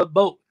onto the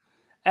boat,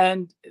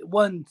 and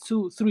 1,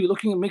 2, 3,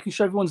 looking and making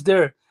sure everyone's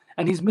there,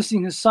 and he's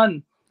missing his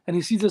son, and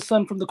he sees his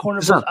son from the corner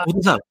of his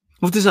eye.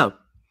 Move this up.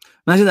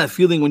 Imagine that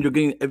feeling when you're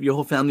getting your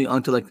whole family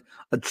onto like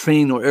a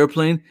train or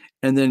airplane,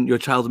 and then your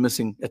child's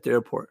missing at the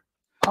airport.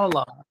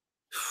 Allah.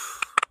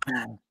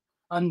 Man,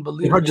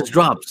 Unbelievable. your heart just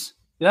drops.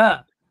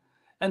 Yeah.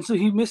 And so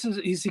he misses,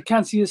 he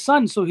can't see his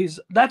son. So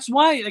that's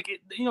why, like,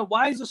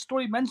 why is the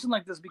story mentioned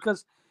like this?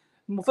 Because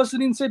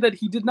Mufassirin say that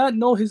he did not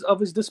know of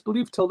his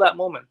disbelief till that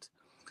moment.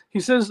 He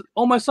says,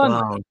 "Oh, my son."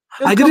 Wow.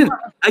 I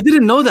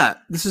didn't know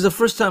that. This is the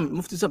first time.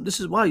 Mufti Sab, this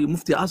is why you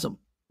Mufti Azam.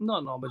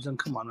 No, but Jan,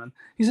 come on, man.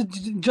 He said,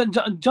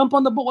 jump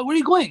on the boat. Where are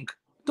you going?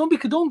 Don't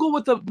go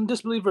with the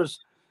disbelievers.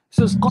 He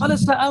says, قال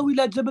سآوي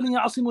إلى جبل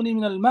يعصمني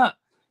من الماء.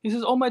 He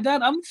says, "Oh, my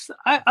dad,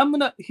 I'm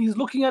gonna." He's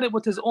looking at it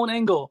with his own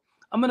angle.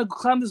 I'm gonna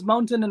climb this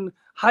mountain and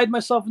hide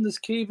myself in this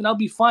cave, and I'll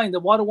be fine. The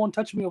water won't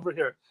touch me over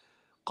here.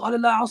 قال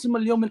لا عاصم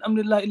اليوم من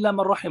أمر الله إلا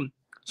من رحم.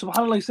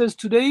 Subhanallah, he says,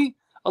 today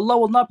Allah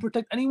will not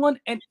protect anyone,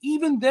 and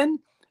even then,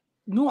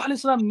 Nuh alayhi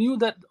salam knew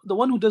that the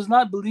one who does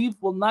not believe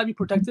will not be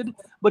protected,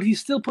 but he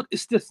still put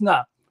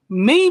istithna.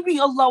 Maybe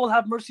Allah will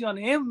have mercy on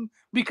him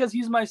because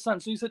he's my son.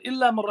 So he said,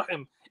 illa man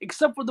rahim,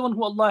 except for the one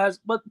who Allah has.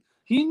 But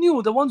he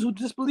knew the ones who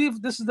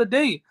disbelieve, this is the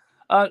day.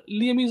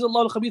 لِيَمِيزَ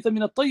اللَّهُ الْخَبِيثَ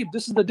مِنَ الطَّيِّبِ.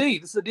 This is the day.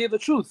 This is the day of the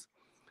truth.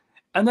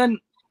 And then,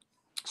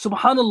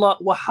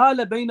 subhanallah,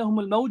 وَحَالَ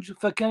بَيْنَهُمُ الْمَوْجِ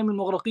فَكَانَ مِنَ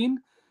الْمُغْرَقِينَ.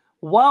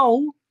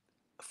 Wow,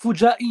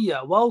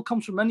 fujaiya. Wow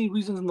comes from many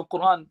reasons in the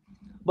Quran.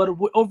 But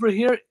over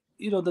here,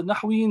 the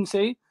Nahwiyin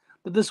say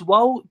that this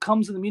wow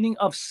comes in the meaning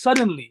of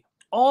suddenly,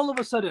 all of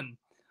a sudden.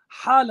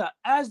 Hala,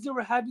 as they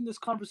were having this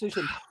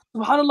conversation,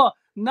 subhanallah,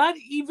 not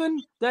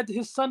even that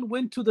his son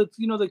went to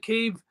the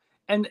cave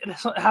and it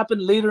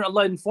happened later,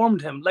 Allah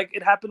informed him, like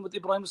it happened with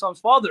Ibrahim Islam's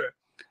father.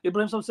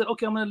 Ibrahim Islam said,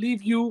 "Okay, I'm going to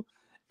leave you,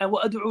 and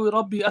وَأَدْعُوا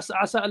رَبِّي أَسْعَ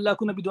أَلَّا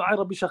كُنَ بِدُعَاءِ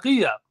رَبِّي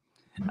شَقِيًّا."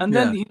 And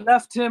then he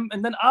left him,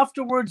 and then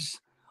afterwards,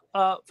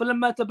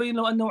 فَلَمَّا تَبَيَّنَ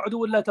لَهُ أَنَّهُ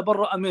عَدُوٌّ لَا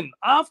تَبَرَّأَ مِنْهُ.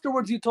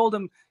 Afterwards, he told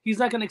him he's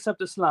not going to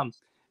accept Islam.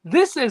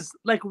 This is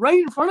like right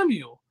in front of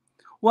you.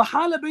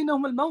 وَحَالَ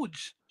بَيْنَهُمَ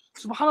الْمَوْجِ.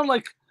 Subhanallah,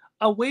 like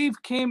a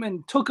wave came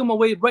and took him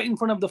away right in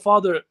front of the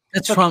father.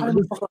 That's trauma.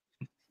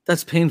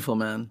 That's painful,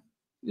 man.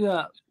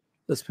 Yeah,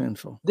 that's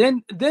painful.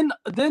 Then,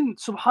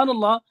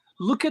 subhanallah,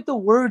 look at the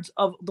words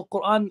of the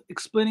Quran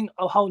explaining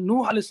how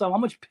Nuh alayhi salam, how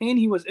much pain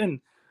he was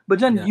in. But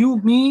then you,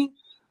 me,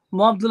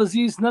 Abdul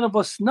Aziz, none of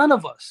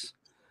us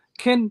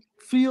can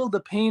feel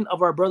the pain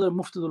of our brother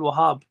Mufti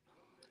al-Wahhab,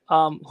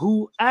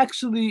 who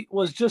actually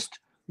was just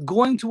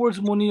going towards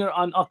Munir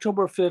on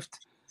October 5th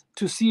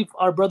to see if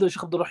our brother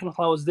Sheikh Abdul Rahim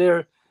was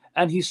there,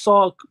 and he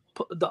saw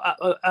the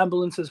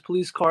ambulances,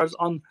 police cars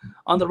on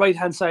the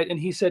right-hand side, and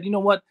he said, "You know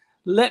what?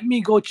 Let me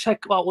go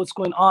check out what's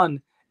going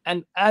on."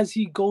 And as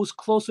he goes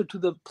closer to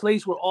the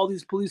place where all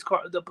these police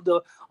cars,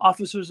 the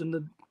officers and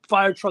the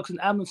fire trucks and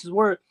ambulances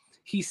were,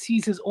 he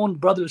sees his own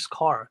brother's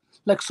car.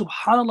 Like,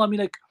 subhanallah, I mean,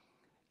 like,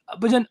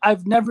 but then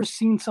I've never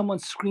seen someone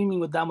screaming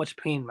with that much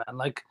pain, man.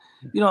 Like,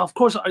 of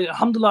course,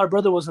 alhamdulillah, our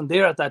brother wasn't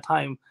there at that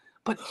time,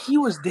 but he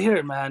was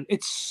there, man.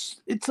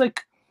 It's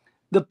like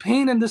the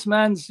pain in this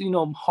man's,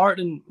 heart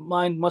and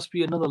mind must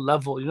be another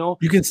level,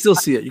 You can still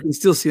see it. You can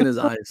still see it in his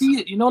eyes.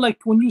 See it,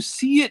 like when you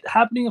see it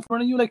happening in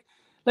front of you, like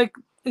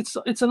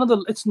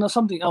it's not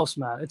something else,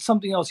 man. It's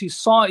something else. He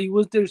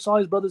was there, saw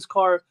his brother's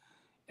car,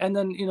 and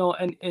then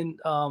and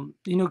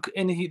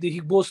he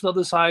goes to the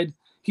other side.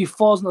 He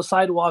falls on the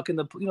sidewalk, and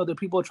the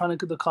people are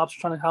the cops are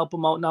trying to help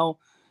him out now,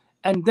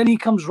 and then he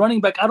comes running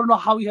back. I don't know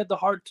how he had the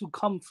heart to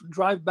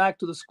drive back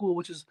to the school,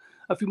 which is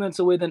a few minutes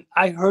away. Then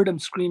I heard him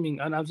screaming,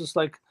 and I was just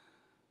like,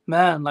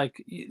 man,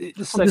 like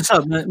it's like,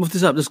 move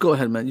this up. Just go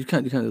ahead, man. You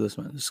can't do this,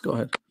 man. Just go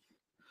ahead.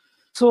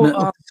 So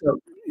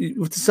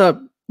move this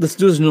up. Let's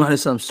do this Nuh alayhi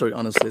salam story.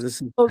 Honestly,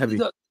 this is heavy.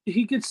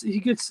 He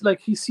gets like,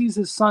 he sees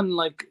his son,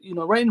 like,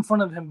 right in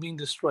front of him being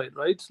destroyed,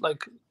 right?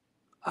 Like,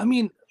 I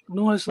mean,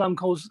 Nuh alayhi salam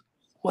goes,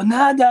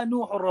 وَنَادَى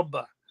نُوحُ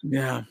رَبَّهُ.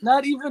 Yeah.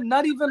 Not even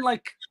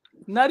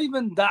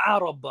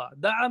da'a rabba.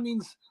 Da'a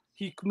means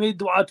he made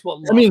dua to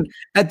Allah. I mean,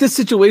 at this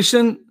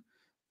situation,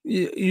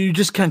 you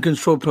just can't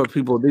control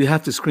people. They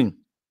have to scream.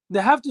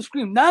 They have to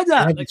scream.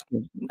 Nada.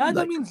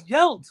 Nada means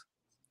yelled,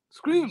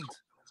 screamed.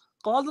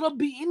 قال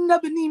ربي إن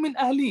بني من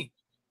أهلي.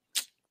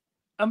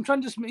 I'm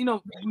trying to just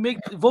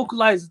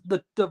vocalize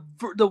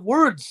the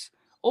words.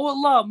 Oh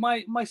Allah,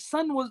 my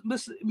son was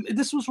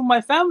this was from my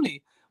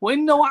family.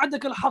 وإن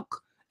وعدك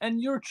الحق, and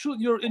your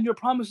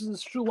promises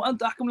is true. وأنت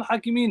أحكم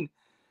الحاكمين,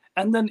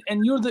 and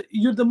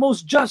you're the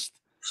most just.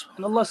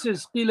 And Allah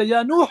says, قيل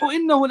يا نوح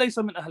إنه ليس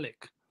من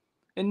أهلك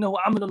إنه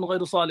عمل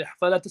غير صالح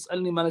فلا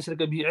تسألني ما ليس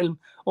لك به علم.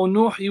 Oh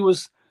Nuh,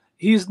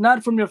 he's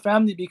not from your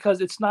family,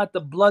 because it's not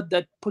the blood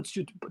that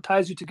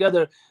ties you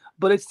together,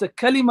 but it's the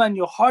kalima in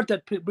your heart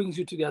that brings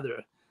you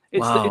together.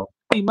 It's the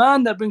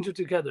iman that brings you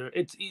together.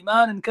 It's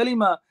iman and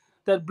kalima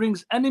that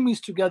brings enemies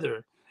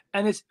together,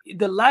 and it's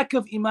the lack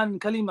of iman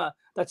and kalima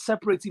that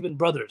separates even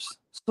brothers.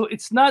 So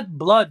it's not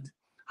blood.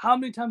 How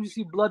many times you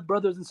see blood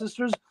brothers and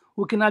sisters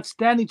who cannot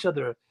stand each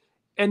other,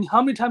 and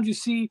how many times you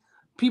see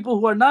people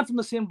who are not from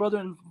the same brother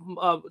and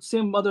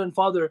same mother and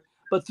father,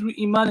 but through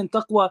iman and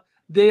taqwa,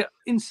 they're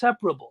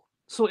inseparable.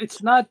 So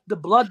it's not the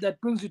blood that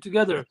brings you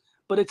together,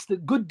 but it's the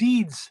good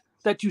deeds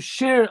that you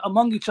share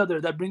among each other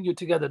that bring you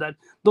together, that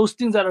those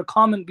things that are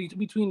common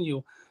between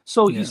you.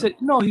 So he said,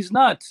 no, he's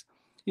not.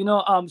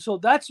 So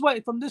that's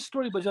why from this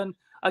story, Bajan,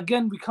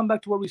 again, we come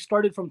back to where we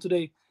started from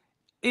today.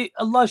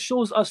 Allah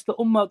shows us the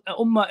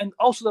ummah and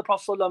also the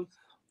Prophet ﷺ,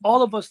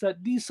 all of us,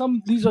 that these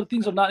are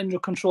things are not in your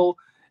control.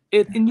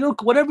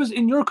 Whatever's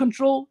in your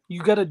control,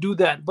 you got to do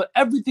that. But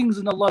everything's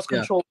in Allah's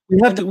control.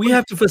 We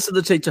have to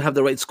facilitate to have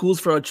the right schools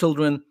for our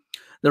children,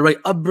 the right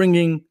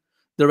upbringing,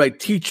 the right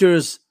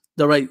teachers,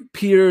 the right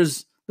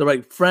peers, the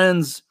right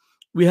friends.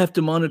 We have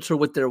to monitor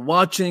what they're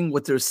watching,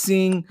 what they're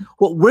seeing,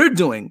 what we're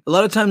doing. A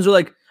lot of times we're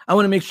like, I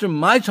want to make sure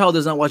my child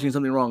is not watching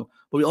something wrong,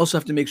 but we also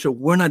have to make sure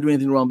we're not doing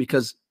anything wrong,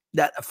 because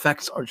that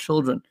affects our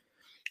children.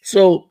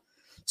 So,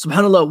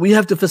 subhanAllah, we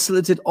have to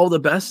facilitate all the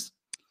best,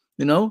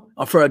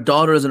 for our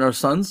daughters and our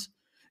sons.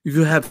 If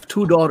you have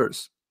 2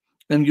 daughters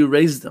and you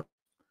raise them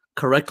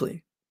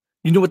correctly,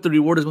 you know what the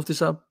reward is, Mufti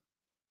Saab?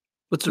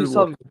 What's the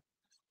reward?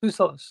 Please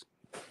tell us.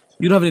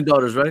 You don't have any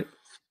daughters, right?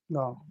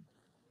 No.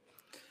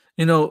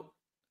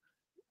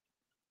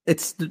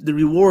 It's the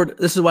reward.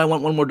 This is why I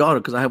want one more daughter,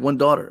 because I have 1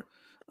 daughter,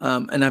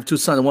 and I have 2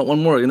 sons. I want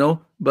 1 more,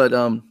 but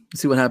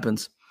see what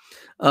happens.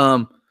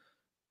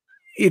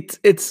 It's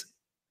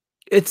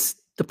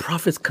the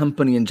Prophet's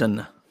company in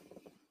Jannah.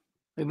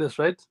 Like this,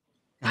 right?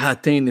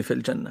 Hatayn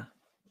fil Jannah.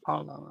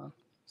 Allah.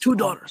 2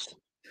 daughters.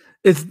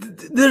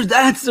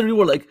 That's the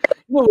reward. Like,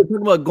 we're talking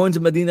about going to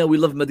Medina. We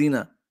love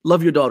Medina.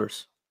 Love your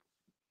daughters.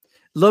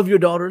 Love your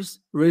daughters.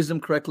 Raise them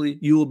correctly.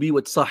 You will be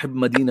with Sahib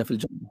Medina fil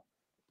Jannah.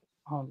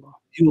 Allah.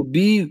 You will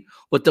be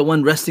with the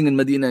one resting in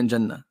Medina and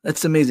Jannah.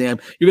 That's amazing.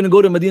 You're going to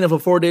go to Medina for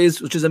 4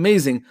 days, which is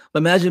amazing. But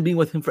imagine being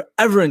with him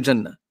forever in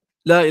Jannah.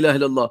 La ilaha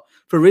illallah.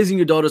 For raising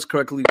your daughters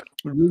correctly,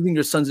 raising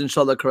your sons,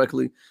 inshallah,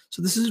 correctly.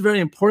 So this is very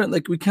important.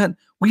 Like, we can't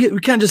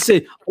just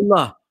say,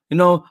 Allah,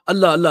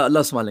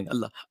 Allah smiling,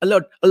 Allah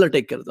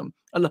take care of them.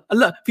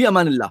 Allah, fi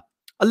amanillah,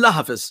 Allah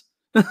hafiz.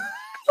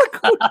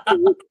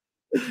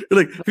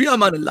 Like, fi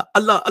amanillah,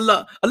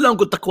 Allah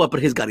unko taqwa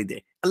parhezgari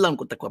de. Allah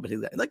unko taqwa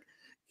parhezgari. Like,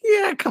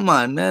 yeah, come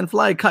on, man,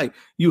 fly a kite.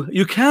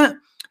 You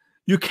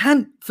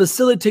can't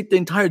facilitate the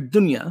entire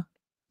dunya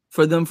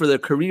for them, for their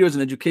careers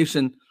and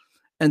education,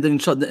 and then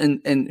inshallah,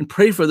 and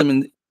pray for them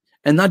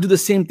and not do the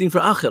same thing for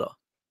akhirah,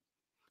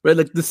 right?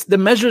 Like the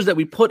measures that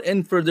we put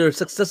in for their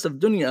success of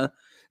dunya,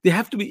 they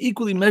have to be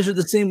equally measured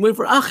the same way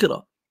for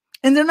akhirah,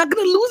 and they're not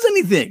going to lose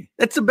anything.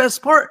 That's the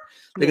best part.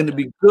 They're going to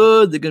be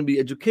good. They're going to be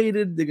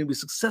educated. They're going to be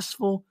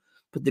successful,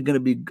 but they're going to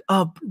be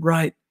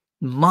upright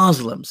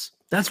Muslims.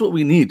 That's what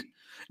we need.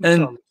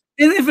 And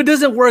if it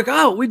doesn't work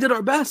out, we did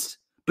our best.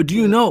 But do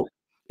you know,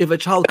 if a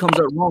child comes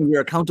out wrong,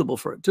 we're accountable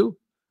for it too.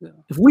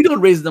 If we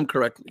don't raise them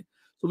correctly.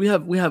 So we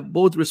have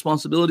both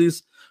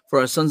responsibilities for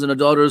our sons and our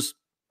daughters,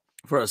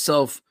 for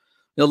ourselves.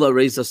 May Allah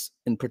raise us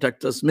and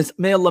protect us.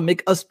 May Allah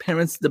make us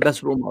parents the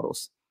best role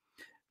models.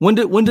 When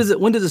does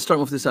it start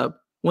with this app?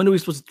 When are we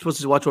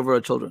supposed to watch over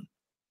our children?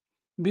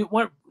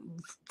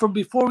 From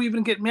before we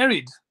even get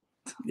married.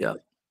 Yeah,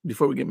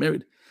 before we get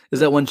married. Is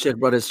that one sheikh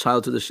brought his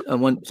child to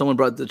someone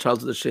brought the child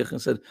to the sheikh and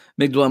said,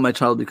 "Make dua, my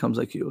child becomes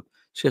like you."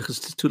 Sheikh,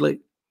 it's too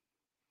late.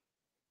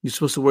 You're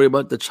supposed to worry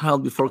about the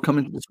child before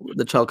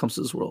the child comes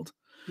to this world.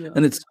 Yeah.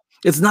 And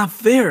it's not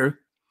fair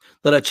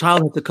that a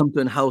child has to come to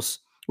a house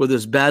where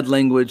there's bad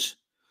language,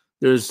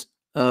 there's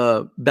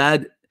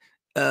bad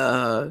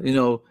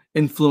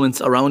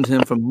influence around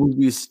him, from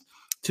movies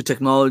to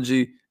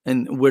technology,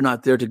 and we're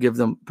not there to give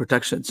them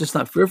protection. It's just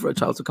not fair for a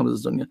child to come to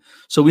this dunya.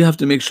 So we have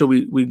to make sure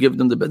we give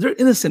them the best. They're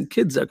innocent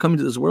kids that are coming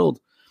to this world,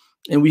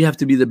 and we have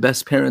to be the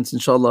best parents,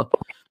 inshallah.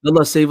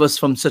 Allah save us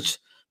from such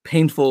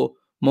painful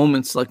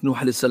moments like Nuh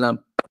alayhi salam.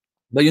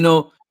 But you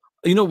know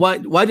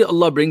why did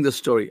Allah bring this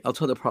story? I'll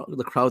tell the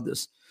crowd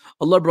this.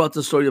 Allah brought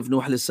the story of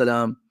Nuh alayhi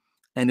salam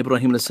and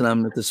Ibrahim alayhi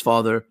salam with his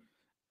father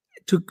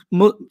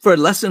for a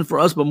lesson for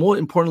us, but more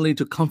importantly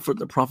to comfort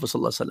the Prophet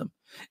sallallahu alaihi wasallam.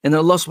 And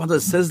Allah subhanahu wa ta'ala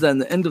says that in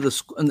the end of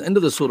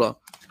the surah,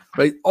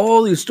 right?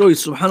 All these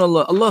stories,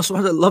 subhanallah, Allah subhanahu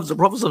wa ta'ala loves the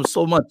Prophet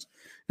so much.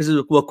 He says,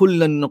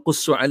 وَكُلًّا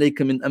نَقُصُّ عَلَيْكَ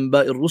مِنْ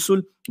أَنْبَاءِ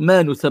الرُّسُلِ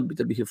مَا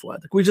نُثَبِّتَ بِهِ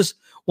فُؤَادَكَ. We just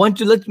want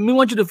you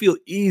to feel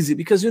easy,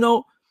 because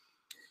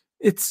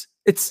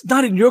it's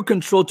not in your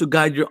control to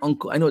guide your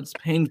uncle. I know it's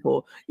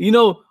painful.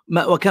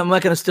 ما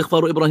كان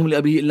استغفار إبراهيم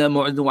لأبيه إلا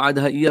موعد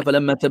وعدها إياه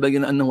فلما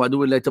تبين أنه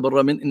عدو لله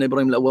تبرأ منه إن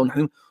إبراهيم لأواه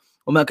حليم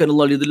وما كان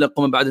الله ليضل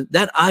قوما بعد.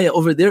 That ayah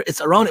over there, it's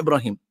around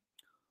Ibrahim.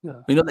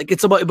 Yeah. Like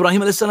it's about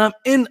Ibrahim alayhi salam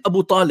in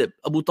Abu Talib.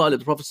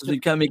 The Prophet says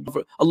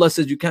Allah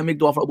says you can't make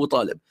dua for Abu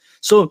Talib.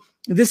 So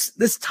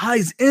this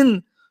ties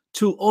in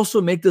to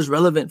also make this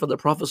relevant for the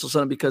Prophet sallallahu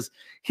alaihi wasallam, because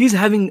he's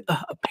having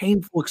a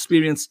painful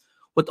experience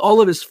with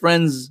all of his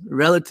friends,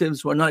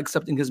 relatives who are not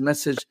accepting his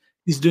message.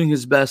 He's doing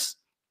his best.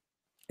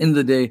 In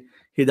the day,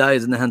 he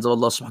dies in the hands of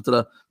Allah subhanahu wa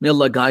ta'ala. May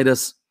Allah guide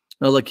us.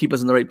 May Allah keep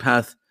us in the right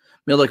path.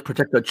 May Allah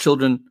protect our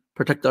children,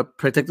 protect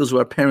those who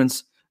are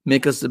parents,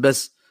 make us the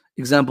best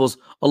examples.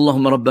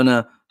 Allahumma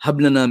rabbana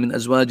هب لنا من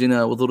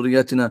أزواجنا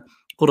وذرياتنا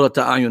قرة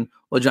أعين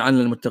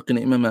وجعلنا للمتقين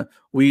إماما.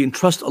 We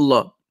entrust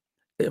Allah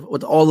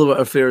with all of our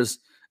affairs,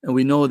 and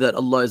we know that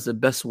Allah is the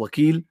best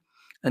wakil,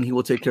 and He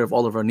will take care of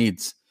all of our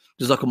needs.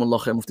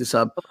 Jazakumullah khair, Mufti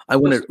Saab. I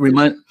want to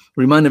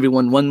remind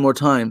everyone one more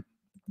time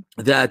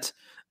that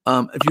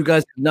if you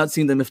guys have not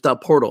seen the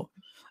Miftah portal,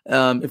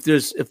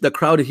 if the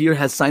crowd here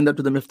has signed up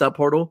to the Miftah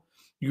portal,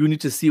 you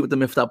need to see what the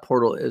Miftah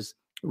portal is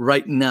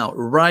right now.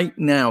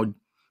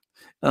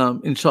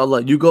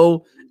 Inshallah, you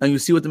go and you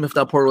see what the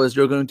Miftah portal is.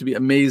 You're going to be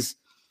amazed.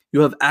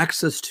 You have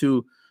access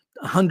to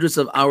hundreds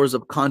of hours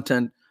of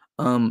content,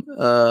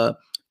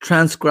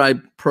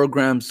 transcribed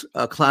programs,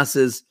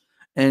 classes,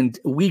 and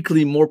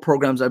weekly more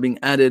programs are being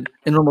added.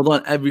 In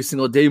Ramadan, every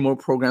single day more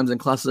programs and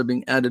classes are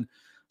being added.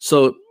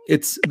 So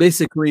it's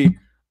basically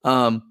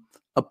a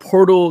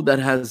portal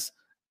that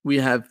we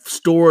have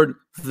stored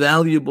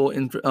valuable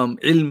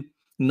ilm,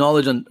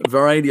 knowledge on a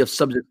variety of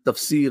subjects,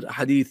 tafsir,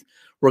 hadith.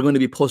 We're going to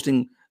be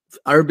posting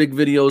Arabic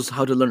videos,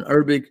 how to learn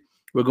Arabic.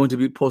 We're going to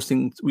be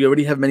posting, we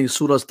already have many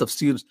surahs,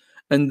 tafsirs,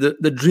 and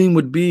the dream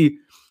would be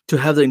to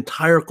have the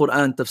entire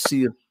Quran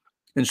tafsir.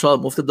 Inshallah,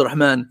 Mufti Abdul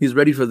Rahman, he's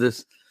ready for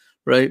this,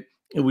 right?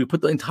 And we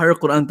put the entire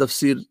Quran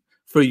tafsir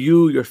for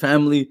you, your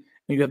family,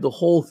 and you have the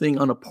whole thing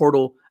on a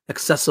portal,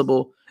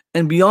 accessible.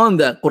 And beyond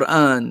that,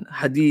 Quran,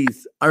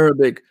 hadith,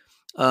 Arabic,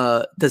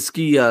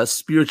 tazkiyah,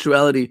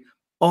 spirituality,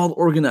 all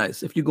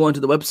organized. If you go onto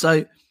the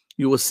website,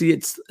 you will see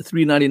it's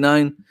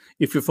 $3.99.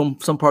 If you're from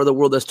some part of the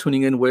world that's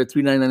tuning in where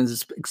 $3.99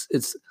 is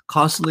it's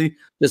costly,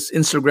 just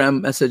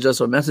Instagram message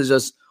us.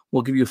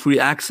 We'll give you free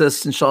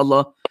access,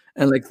 inshallah.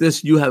 And like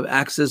this, you have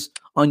access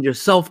on your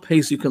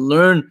self-pace. You can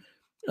learn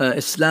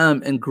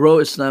Islam and grow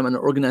Islam in an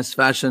organized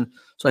fashion.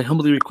 So I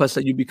humbly request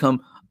that you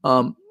become,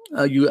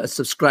 you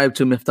subscribe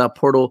to Miftah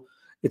Portal.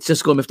 It's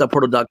just go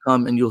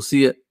miftahportal.com and you'll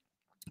see it.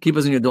 Keep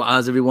us in your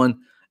du'as, everyone.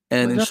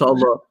 And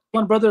inshallah.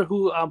 One brother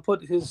who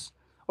put his,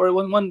 or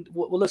one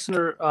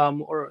listener,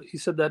 or he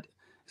said that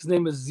his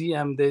name is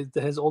ZM.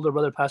 His older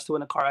brother passed away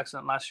in a car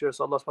accident last year.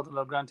 So Allah subhanahu wa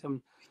ta'ala grant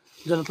him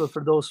Jannatul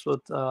Firdaus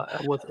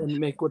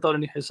without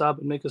any hisab,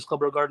 and make his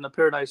qabr a garden of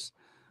paradise.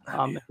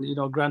 And,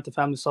 grant the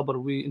family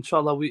sabr.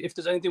 Inshallah, if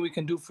there's anything we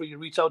can do for you,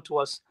 reach out to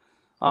us.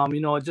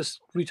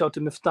 Just reach out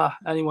to Miftah.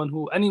 Anyone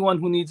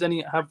who needs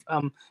any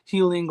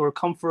healing or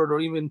comfort or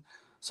even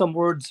some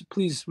words,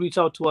 please reach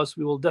out to us.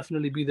 We will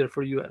definitely be there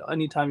for you at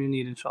any time you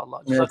need,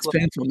 inshallah. Yeah, it's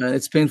painful, man.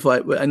 It's painful.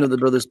 I know the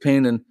brother's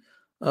pain, and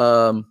may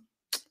Allah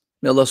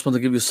subhanahu wa ta'ala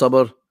give you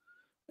sabr.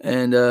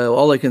 And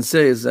all I can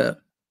say is that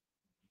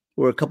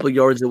we're a couple of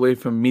yards away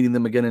from meeting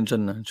them again in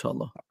Jannah,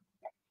 inshallah.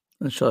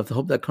 Inshallah, I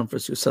hope that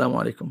comforts you.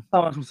 Assalamu alaikum.